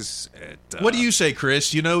days. What do you say, Chris?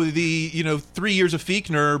 3 years of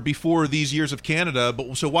Fiechner before these years of Canada,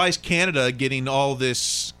 but so why is Canada getting all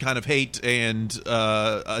this kind of hate and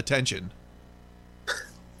attention?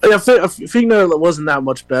 Yeah, Fiechner wasn't that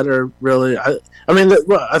much better, really. I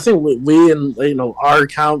think we and our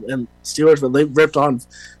account and Steelers, but they ripped on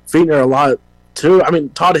Fiechner a lot too. I mean,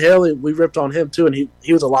 Todd Haley, we ripped on him too, and he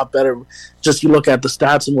was a lot better. Just you look at the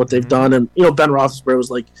stats and what they've done, and Ben Roethlisberger was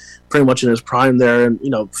pretty much in his prime there, and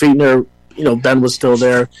Fiechner, Ben was still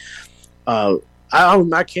there.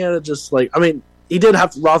 Matt Canada just he did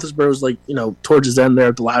have Roethlisberger was towards his end there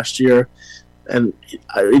at the last year, and he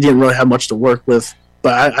didn't really have much to work with.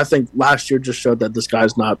 But I think last year just showed that this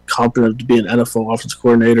guy's not competent to be an NFL offensive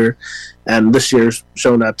coordinator, and this year's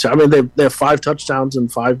shown that too. I mean, they have 5 touchdowns in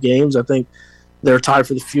 5 games. I think they're tied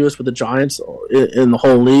for the fewest with the Giants in the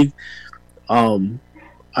whole league.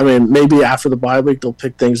 I mean, maybe after the bye week they'll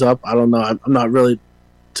pick things up. I don't know. I'm not really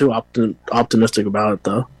too optimistic about it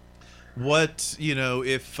though. What,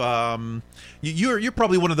 if you're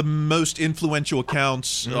probably one of the most influential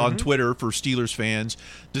accounts on Twitter for Steelers fans.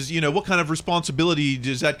 Does what kind of responsibility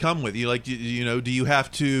does that come with? Do you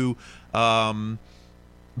have to have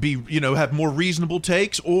more reasonable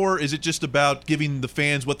takes, or is it just about giving the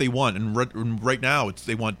fans what they want? And right now it's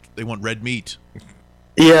they want red meat.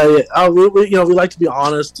 Yeah. We like to be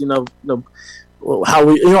honest. How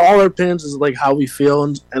we, all our opinions is like how we feel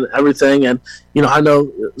and everything. And, I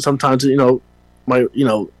know sometimes, might,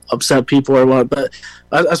 upset people or what, but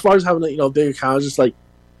as far as having a big account,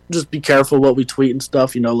 just be careful what we tweet and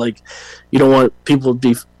stuff, you don't want people to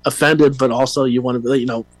be offended, but also you want to be,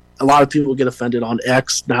 a lot of people get offended on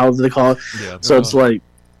X now they call it. Yeah. So it's like,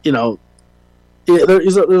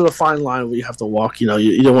 there's a fine line where you have to walk, you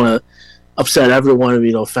don't want to upset everyone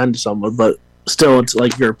and, offend someone, but still it's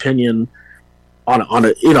like your opinion on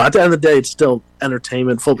it, at the end of the day, it's still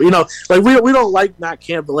entertainment football. We don't like Matt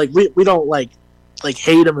Camp, but we don't like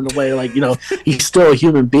hate him in a way, he's still a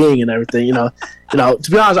human being and everything. To be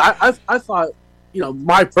honest, I thought,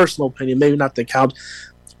 my personal opinion, maybe not the count,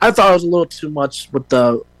 I thought it was a little too much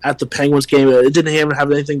at the Penguins game. It didn't even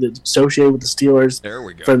have anything to associate with the Steelers. There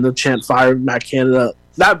we go. For the chant fire Matt Canada.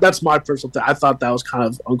 That's my personal thing. I thought that was kind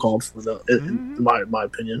of uncalled for, in my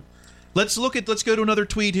opinion. Let's go to another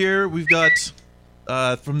tweet here. We've got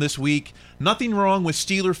from this week. Nothing wrong with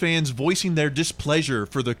Steeler fans voicing their displeasure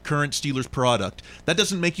for the current Steelers product. That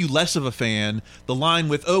doesn't make you less of a fan. The line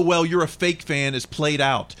with, "Oh, well, you're a fake fan," is played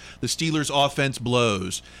out. The Steelers offense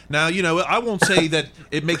blows. Now, I won't say that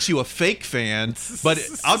it makes you a fake fan, but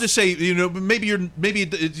I'll just say, maybe you're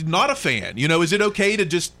not a fan. Is it okay to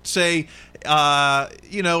just say,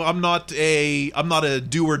 I'm not a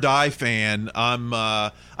do or die fan.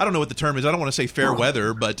 I don't know what the term is. I don't want to say fair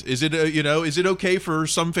weather, but is it okay for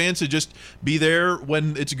some fans to just be there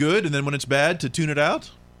when it's good and then when it's bad to tune it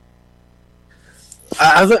out?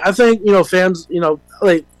 I think fans,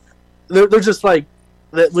 they're just like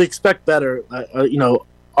that. We expect better.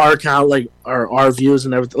 Our account, our views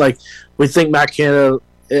and everything. We think Matt Canada.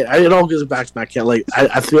 It all goes back to Matt Canada.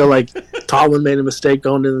 I feel like Tomlin made a mistake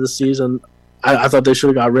going into the season. I thought they should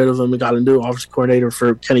have got rid of him and got a new offensive coordinator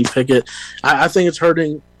for Kenny Pickett. I think it's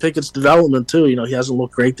hurting Pickett's development too. He hasn't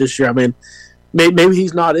looked great this year. I mean, maybe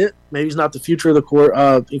he's not it. Maybe he's not the future of the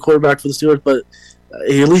quarterback for the Steelers, but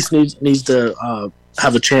he at least needs to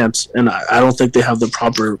have a chance. And I don't think they have the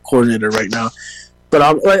proper coordinator right now.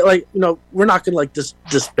 But we're not going to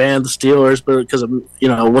disband the Steelers, but because of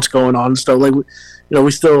what's going on and stuff.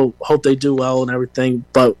 We still hope they do well and everything.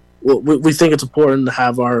 But we think it's important to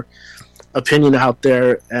have our opinion out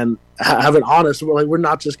there and have it honest. We're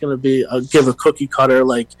not just going to be give a cookie cutter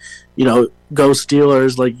go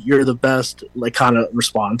Steelers, you're the best kind of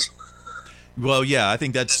response. Well, yeah, I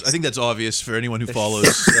think that's obvious for anyone who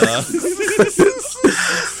follows.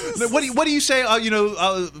 What do you say?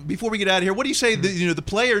 Before we get out of here, what do you say? The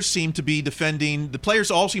players seem to be defending. The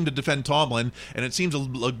players all seem to defend Tomlin, and it seems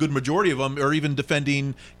a good majority of them are even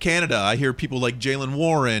defending Canada. I hear people like Jalen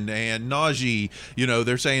Warren and Najee.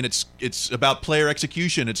 They're saying it's about player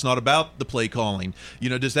execution. It's not about the play calling.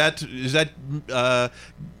 Does that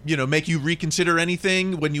make you reconsider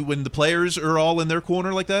anything when the players are all in their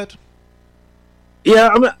corner like that? Yeah,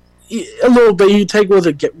 I mean, a little bit. You take it with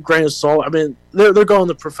a grain of salt. I mean, they're going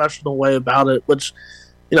the professional way about it, which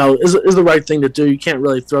is the right thing to do. You can't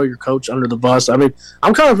really throw your coach under the bus. I mean,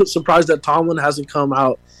 I'm kind of surprised that Tomlin hasn't come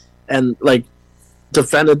out and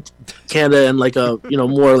defended Canada in a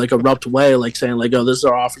more abrupt way, saying oh, this is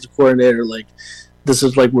our offensive coordinator, this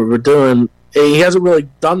is what we're doing. He hasn't really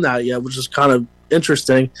done that yet, which is kind of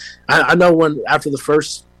interesting. I know when after the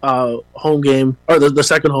first home game or the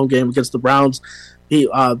second home game against the Browns,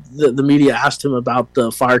 the media asked him about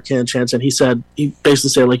the fire can chants, and he basically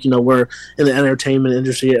said we're in the entertainment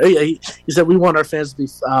industry. He said we want our fans to be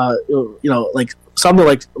something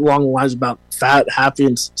along the lines about fat, happy,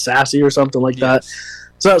 and sassy or something like that.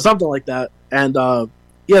 So something like that, and and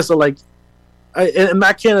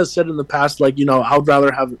Matt Canada said in the past I would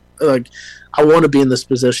rather have I want to be in this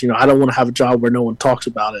position. I don't want to have a job where no one talks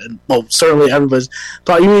about it. And certainly everybody's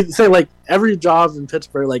talking. You say every job in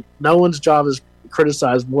Pittsburgh, no one's job is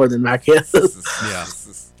criticized more than Matt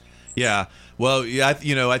Canada's. Yeah. Well, yeah. I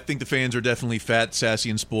think the fans are definitely fat, sassy,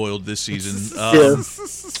 and spoiled this season.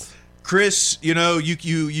 Chris,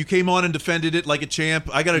 you came on and defended it like a champ.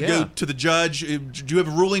 I got to go to the judge. Do you have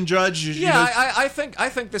a ruling judge? I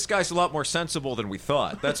think this guy's a lot more sensible than we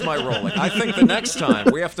thought. That's my ruling. I think the next time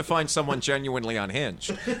we have to find someone genuinely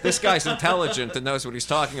unhinged. This guy's intelligent and knows what he's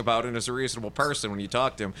talking about and is a reasonable person when you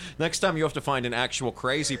talk to him. Next time you have to find an actual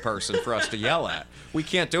crazy person for us to yell at. We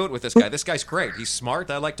can't do it with this guy. This guy's great. He's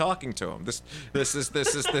smart. I like talking to him. This is.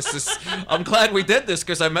 I'm glad we did this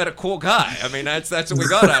because I met a cool guy. I mean, that's what we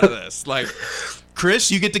got out of this. Like, Chris,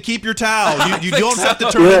 you get to keep your towel. You don't have to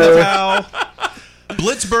turn in the towel.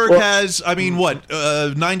 Blitzburg has,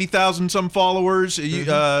 90,000 some followers. It's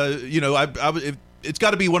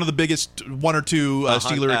got to be one of the biggest one or two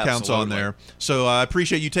Steeler accounts on there. So I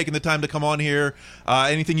appreciate you taking the time to come on here.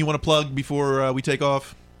 Anything you want to plug before we take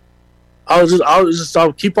off?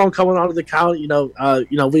 I'll keep on coming onto the account.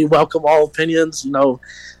 We welcome all opinions.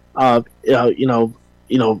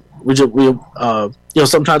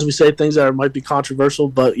 Sometimes we say things that might be controversial,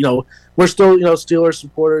 but we're still Steelers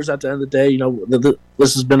supporters at the end of the day.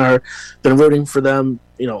 This has been rooting for them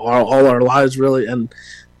all our lives really, and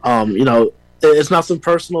it's nothing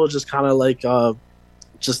personal. It's just kind of like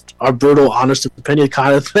just our brutal, honest opinion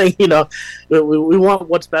kind of thing. We want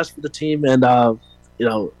what's best for the team, and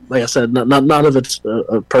like I said, none of it's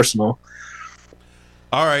personal.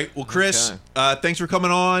 All right. Well, Chris, thanks for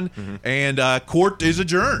coming on, and court is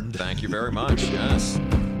adjourned. Thank you very much. Yes.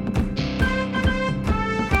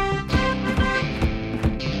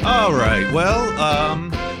 All right.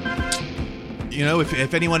 Well,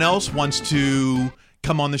 if anyone else wants to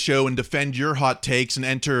come on the show and defend your hot takes and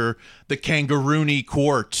enter the Kanga-Rooney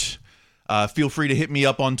court, feel free to hit me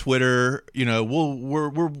up on Twitter.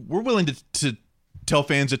 We're willing to tell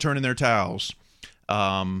fans to turn in their towels.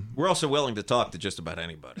 We're also willing to talk to just about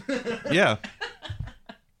anybody. Yeah.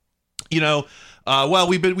 We've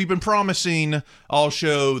been promising all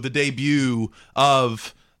show the debut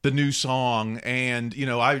of the new song, and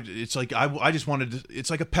I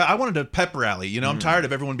wanted a pep rally. I'm tired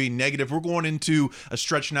of everyone being negative. We're going into a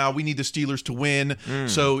stretch now. We need the Steelers to win.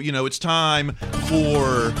 So it's time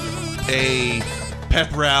for a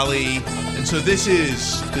pep rally, and so this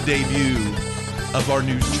is the debut of our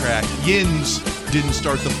news track. Yinz didn't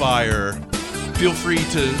start the fire. Feel free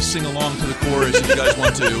to sing along to the chorus if you guys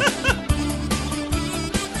want to.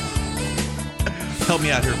 Help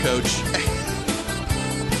me out here, Coach.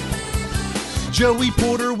 Joey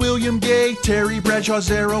Porter, William Gay, Terry Bradshaw,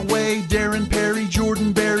 Zara Way, Darren Perry,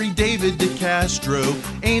 Jordan Berry, David DeCastro,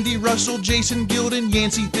 Andy Russell, Jason Gilden,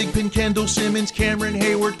 Yancey Thigpen, Kendall Simmons, Cameron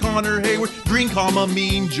Hayward, Connor Hayward, Green,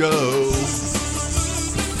 Mean Joe.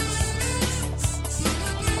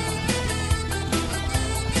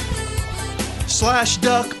 Slash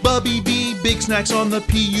Duck, Bubby B, Big Snacks on the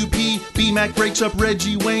PUP, B-Mac breaks up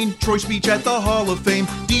Reggie Wayne, Troy Speech at the Hall of Fame,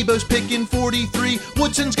 Debo's picking 43,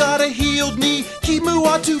 Woodson's got a healed knee, Kimu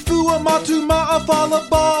Atu Fuamatu Ma'afala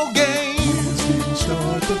ball game. Yinz didn't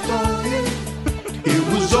start the fire, it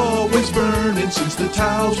was always burning since the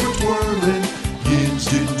towels were twirling. Yinz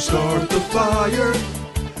didn't start the fire,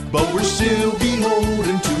 but we're still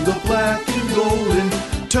beholden to the black and golden.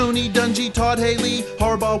 Tony Dungy, Todd Haley,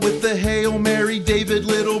 Harbaugh with the Hail Mary, David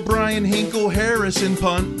Little, Brian Hinkle, Harrison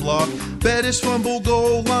punt block, Bettis fumble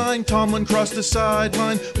goal line, Tomlin crossed the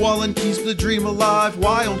sideline, Wallen keeps the dream alive,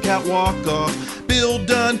 Wildcat walk-off, Bill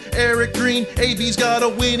Dunn, Eric Green, AB's got a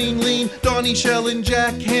winning lean, Donnie Shell and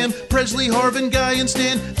Jack Ham, Presley Harvin, Guy and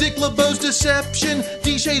Stan, Dick LeBeau's deception,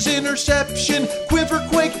 Deshae's interception, Quiver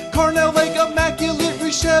Quake, Carnell Lake, immaculate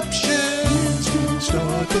reception. Yinz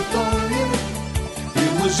start the fire.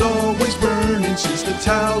 It was always burning since the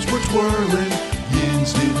towels were twirling.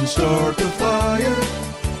 Yinz didn't start the fire,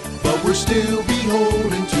 but we're still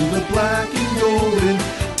beholden to the black and golden.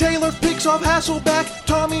 Taylor picks off Hasselback,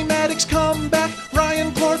 Tommy Maddox comeback,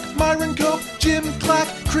 Ryan Clark, Myron Cope, Jim Clack,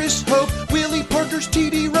 Chris Hope, Willie Parker's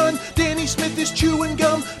TD run, Danny Smith is chewing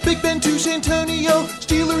gum, Big Ben to Santonio,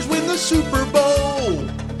 Steelers win the Super Bowl.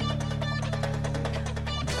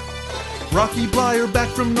 Rocky Blyer back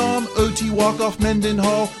from Nom, OT walk-off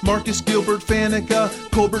Mendenhall, Marcus Gilbert Faneca,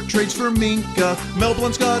 Colbert trades for Minka, Mel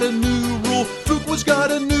Blunt's got a new rule, Fuqua's got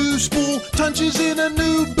a new spool, Tunch is in a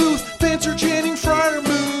new booth, fans are chanting Friar Move.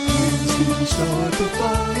 Yinz didn't start the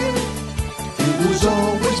fire, it was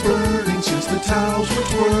always burning since the towels were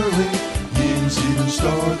twirling. Yinz didn't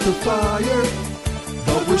start the fire,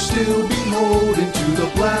 but we're still beholden to the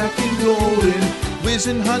black and golden.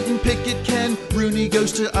 Whizzin', Huntin', Pickett, Ken, Rooney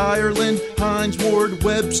goes to Ireland, Hines, Ward,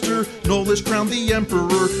 Webster, Noel is crowned the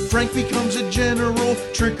Emperor, Frank becomes a general,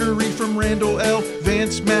 trickery from Randall L,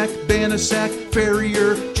 Vance, Mac, Band, Manasak,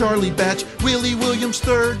 Ferrier, Charlie Batch, Willie Williams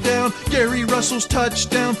third down, Gary Russell's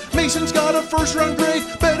touchdown, Mason's got a first-round grade,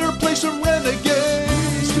 better play some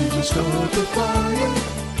Renegades. Didn't start the fire,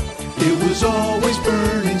 it was always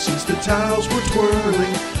burning since the towels were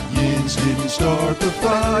twirling. Yinz didn't start the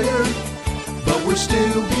fire, but we're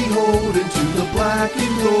still beholden to the black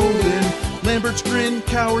and golden. Lambert's grin,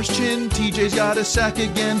 Cower's chin, TJ's got a sack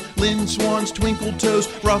again, Lynn Swan's twinkle toes,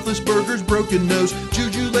 Roethlisberger's broken nose,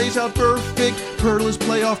 Juju lays out perfect, Perla's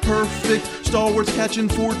playoff perfect, Stallworth's catching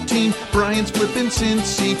 14, Bryant's flipping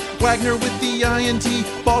Cincy, Wagner with the INT,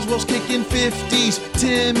 Boswell's kicking 50s,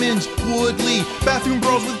 Timmons, Woodley, bathroom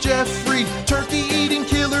brawls with Jeffrey, turkey eating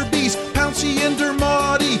killer bees, Pouncey and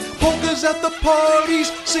Dermody, polkas at the parties,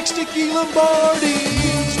 6-sticky Lombardi.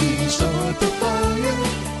 Start the fire.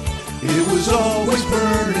 It was always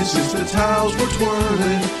burning since the towels were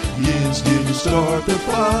twirling. Yinz didn't start the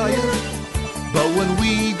fire, but when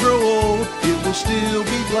we grow old, it will still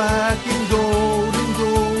be black and gold and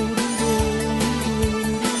gold and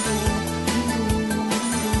gold and gold.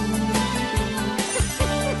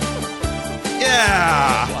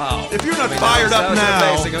 Yeah! Wow. If you're not fired up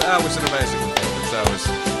now. That was an amazing performance. That was,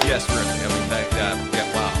 yes, really. I mean,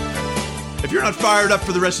 yeah, wow. If you're not fired up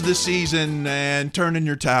for the rest of this season and turn in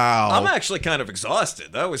your towel. I'm actually kind of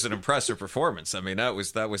exhausted. That was an impressive performance. I mean, that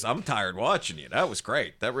was I'm tired watching you. That was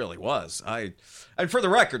great. That really was. And for the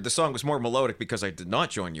record, the song was more melodic because I did not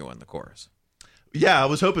join you on the chorus. Yeah, I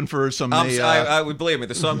was hoping for some. I would believe me.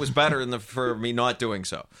 The song was better for me not doing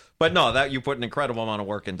so. But no, that you put an incredible amount of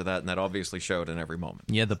work into that, and that obviously showed in every moment.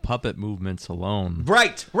 Yeah, the puppet movements alone.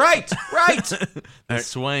 Right. The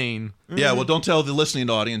swaying. Yeah, well, don't tell the listening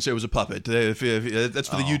audience it was a puppet. If that's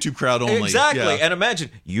for the YouTube crowd only. Exactly. Yeah. And imagine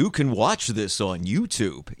you can watch this on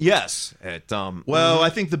YouTube. Yes. Well, I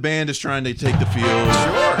think the band is trying to take the field.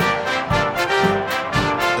 Sure.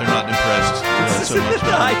 They're not impressed so much.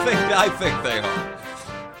 I think they are.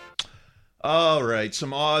 All right,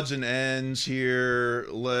 some odds and ends here.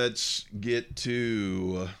 Let's get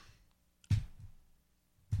to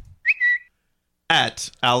at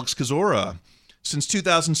Alex Kozora. Since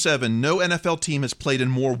 2007, no NFL team has played in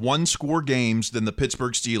more one-score games than the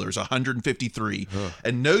Pittsburgh Steelers, 153.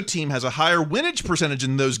 And no team has a higher winnage percentage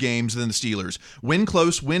in those games than the Steelers. Win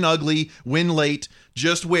close, win ugly, win late,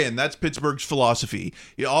 just win. That's Pittsburgh's philosophy.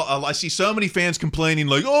 You know, I see so many fans complaining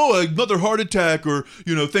like, oh, another heart attack, or,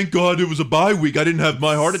 thank God it was a bye week. I didn't have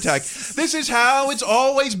my heart attack. This is how it's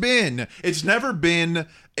always been. It's never been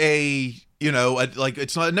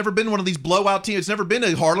it's never been one of these blowout teams. It's never been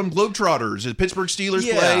a Harlem Globetrotters. The Pittsburgh Steelers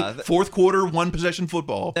play fourth quarter, one possession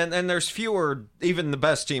football. And there's fewer, even the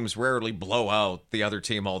best teams rarely blow out the other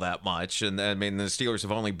team all that much. And I mean, the Steelers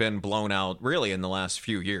have only been blown out really in the last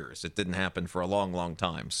few years. It didn't happen for a long, long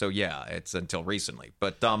time. So yeah, it's until recently.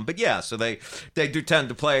 But yeah, so they do tend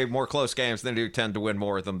to play more close games. They do tend to win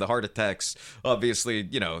more of them. The heart attacks, obviously,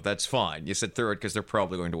 that's fine. You sit through it because they're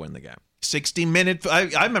probably going to win the game. 60-minute.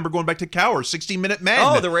 I remember going back to Cower. 60-minute men.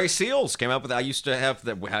 Oh, the Ray Seals came up with. I used to have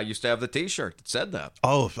the T-shirt that said that.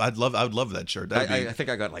 Oh, I would love that shirt. I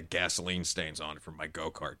think I got like gasoline stains on it from my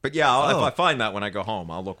go-kart. But yeah, if I find that when I go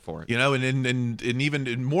home, I'll look for it. And even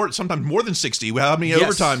in more, sometimes more than 60. How many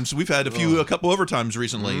overtimes? We've had a couple overtimes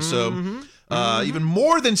recently. So. Even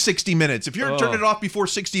more than 60 minutes. If you're turning it off before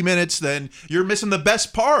 60 minutes, then you're missing the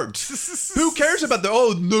best part. Who cares about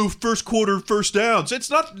no first quarter first downs?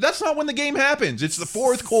 That's not when the game happens. It's the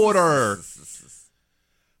fourth quarter.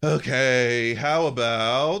 Okay, how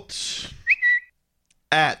about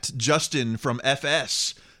at Justin from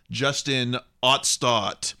FS, Justin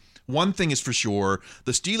Ottstott. One thing is for sure,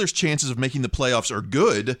 the Steelers' chances of making the playoffs are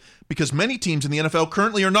good because many teams in the NFL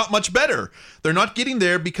currently are not much better. They're not getting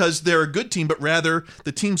there because they're a good team, but rather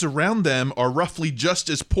the teams around them are roughly just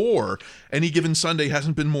as poor. Any given Sunday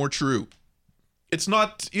hasn't been more true. It's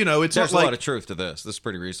not, it's There's not like... a lot of truth to this. This is a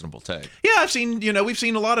pretty reasonable take. Yeah, we've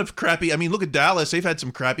seen a lot of crappy... I mean, look at Dallas. They've had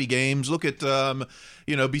some crappy games. Look at,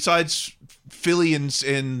 besides Philly and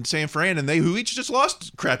San Fran, and who each just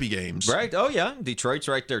lost crappy games. Right. Oh, yeah. Detroit's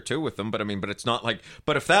right there, too, with them. But it's not like...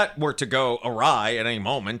 But if that were to go awry at any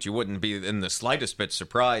moment, you wouldn't be in the slightest bit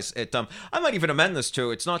surprised. I might even amend this,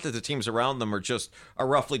 too. It's not that the teams around them are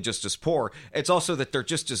roughly just as poor. It's also that they're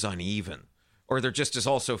just as uneven. Or they're just as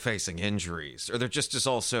also facing injuries, or they're just as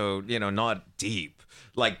also, not deep.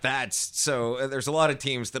 Like so there's a lot of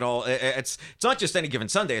teams that it's not just any given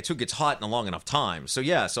Sunday, it's who gets hot in a long enough time. So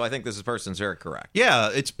yeah, I think this person's very correct.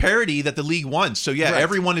 Yeah, it's parity that the league wants. So yeah, right.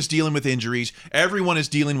 Everyone is dealing with injuries, everyone is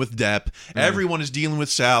dealing with depth, everyone is dealing with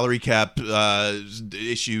salary cap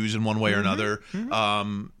issues in one way or another.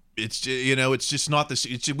 it's it's just not this.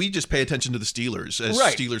 We just pay attention to the Steelers as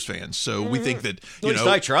Steelers fans, so we think that At least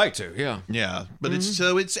I try to, yeah. But this is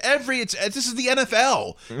the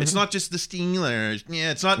NFL. It's not just the Steelers.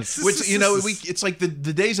 Yeah, it's not. It's like the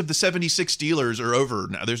days of the '76 Steelers are over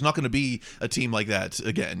now. There's not going to be a team like that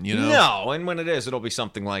again. No, and when it is, it'll be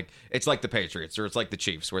something like it's like the Patriots or it's like the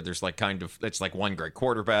Chiefs, where there's like it's like one great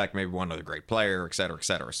quarterback, maybe one other great player, et cetera, et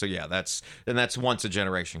cetera. So yeah, that's once a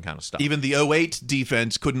generation kind of stuff. Even the 08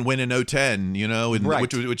 defense couldn't win in 010,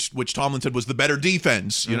 which Tomlin said was the better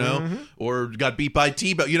defense, or got beat by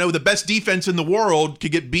Tebow. The best defense in the world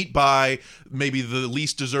could get beat by maybe the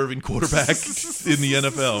least deserving quarterback in the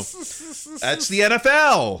NFL. That's the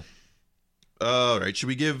NFL. All right, should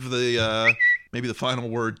we give the maybe the final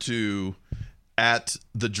word to at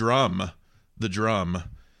the drum? The drum.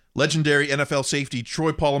 Legendary NFL safety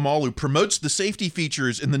Troy Polamalu promotes the safety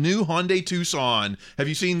features in the new Hyundai Tucson. Have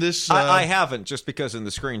you seen this? I haven't, just because in the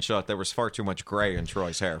screenshot there was far too much gray in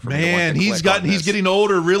Troy's hair. Man, he's getting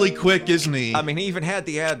older really quick, isn't he? I mean, he even had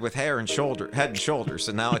the ad with head and shoulders,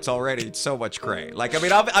 and now it's already so much gray. Like, I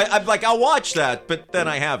mean, I'll watch that, but then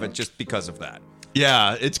I haven't just because of that.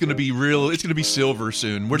 Yeah, it's gonna be real. It's gonna be silver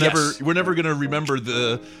soon. We're never gonna remember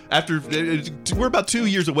we're about 2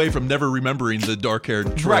 years away from never remembering the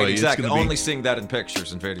dark-haired Troy. Right, exactly. Only seeing that in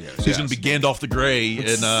pictures and videos. He's gonna be Gandalf the Grey,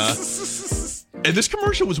 and this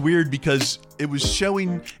commercial was weird because it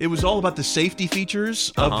was all about the safety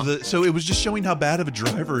features of so it was just showing how bad of a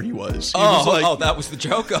driver he was. That was the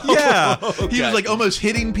joke. Yeah, okay. He was like almost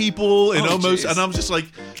hitting people and and I was just like,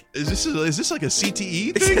 is this like a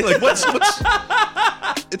CTE thing? Like what's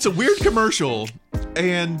it's a weird commercial.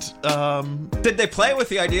 And did they play with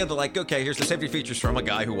the idea that, like, okay, here's the safety features from a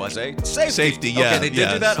guy who was a safety? Yeah, okay, they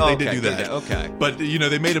did do that. They did do that. Okay, but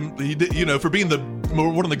they made him. He did, for being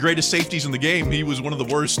one of the greatest safeties in the game, he was one of the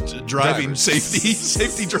worst driving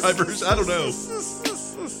safety drivers. I don't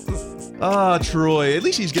know. Troy. At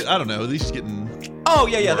least he's getting. I don't know. At least he's getting. Oh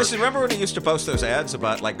yeah. Remember when he used to post those ads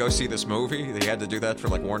about like go see this movie? He had to do that for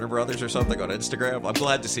like Warner Brothers or something on Instagram. I'm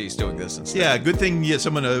glad to see he's doing this instead. Yeah, good thing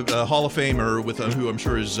someone a Hall of Famer with who I'm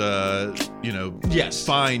sure is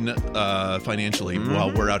fine financially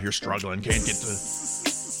while we're out here struggling.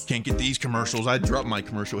 Can't get these commercials. I dropped my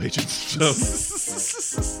commercial agents. So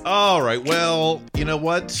all right, well, you know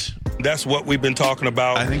what? That's what we've been talking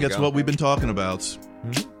about. I think that's what we've been talking about.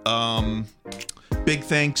 Big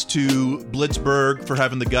thanks to Blitzberg for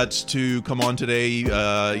having the guts to come on today. We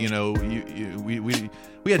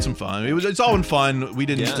had some fun. It's all in fun. We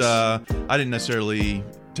didn't. I didn't necessarily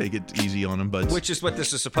take it easy on him, but which is what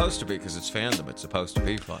this is supposed to be because it's fandom. It's supposed to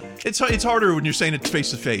be fun. It's harder when you're saying it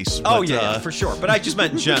face to face. Oh yeah, for sure. But I just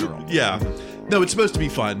meant in general. Yeah. No, it's supposed to be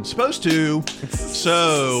fun. Supposed to.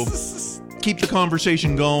 So keep the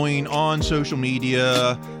conversation going on social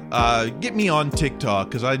media. Get me on TikTok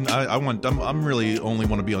because I'm really only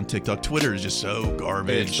want to be on TikTok. Twitter is just so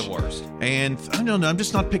garbage. It's the worst. And I don't know. I'm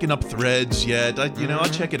just not picking up Threads yet. I'll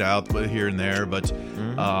check it out here and there. But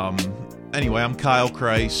anyway, I'm Kyle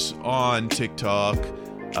Kreis on TikTok.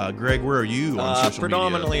 Greg, where are you on social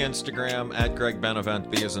predominantly media? Instagram at Greg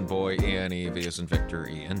Benevent, B as in boy, E-N-E, V as in Victor,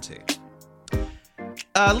 E-N-T.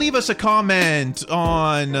 Leave us a comment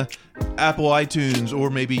on Apple iTunes or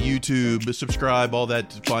maybe YouTube. Subscribe, all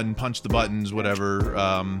that fun. Punch the buttons, whatever.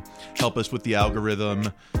 Help us with the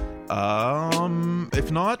algorithm.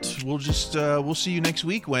 If not, we'll just we'll see you next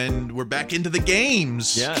week when we're back into the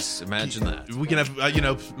games. Yes, imagine that. We can have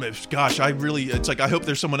gosh, it's like I hope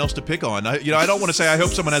there's someone else to pick on. I don't want to say I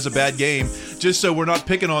hope someone has a bad game just so we're not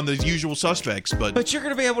picking on the usual suspects, but you're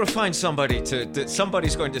going to be able to find somebody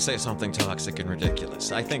somebody's going to say something toxic and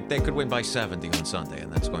ridiculous. I think they could win by 70 on Sunday,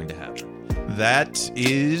 and that's going to happen. That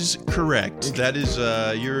is correct. That is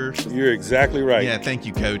You're exactly right. Yeah, thank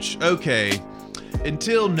you, Coach. Okay.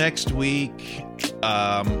 Until next week,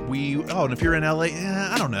 and if you're in LA,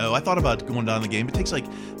 I don't know. I thought about going down the game. It takes like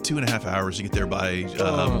 2.5 hours to get there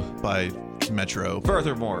by metro.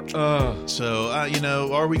 Furthermore, so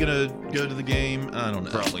are we gonna go to the game? I don't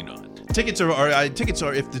know. Probably not. Tickets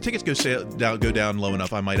are if the tickets go down low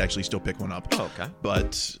enough, I might actually still pick one up. Oh, okay.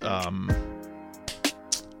 But I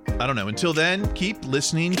don't know. Until then, keep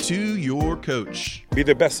listening to your coach. Be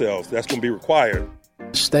their best selves. That's going to be required.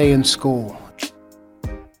 Stay in school.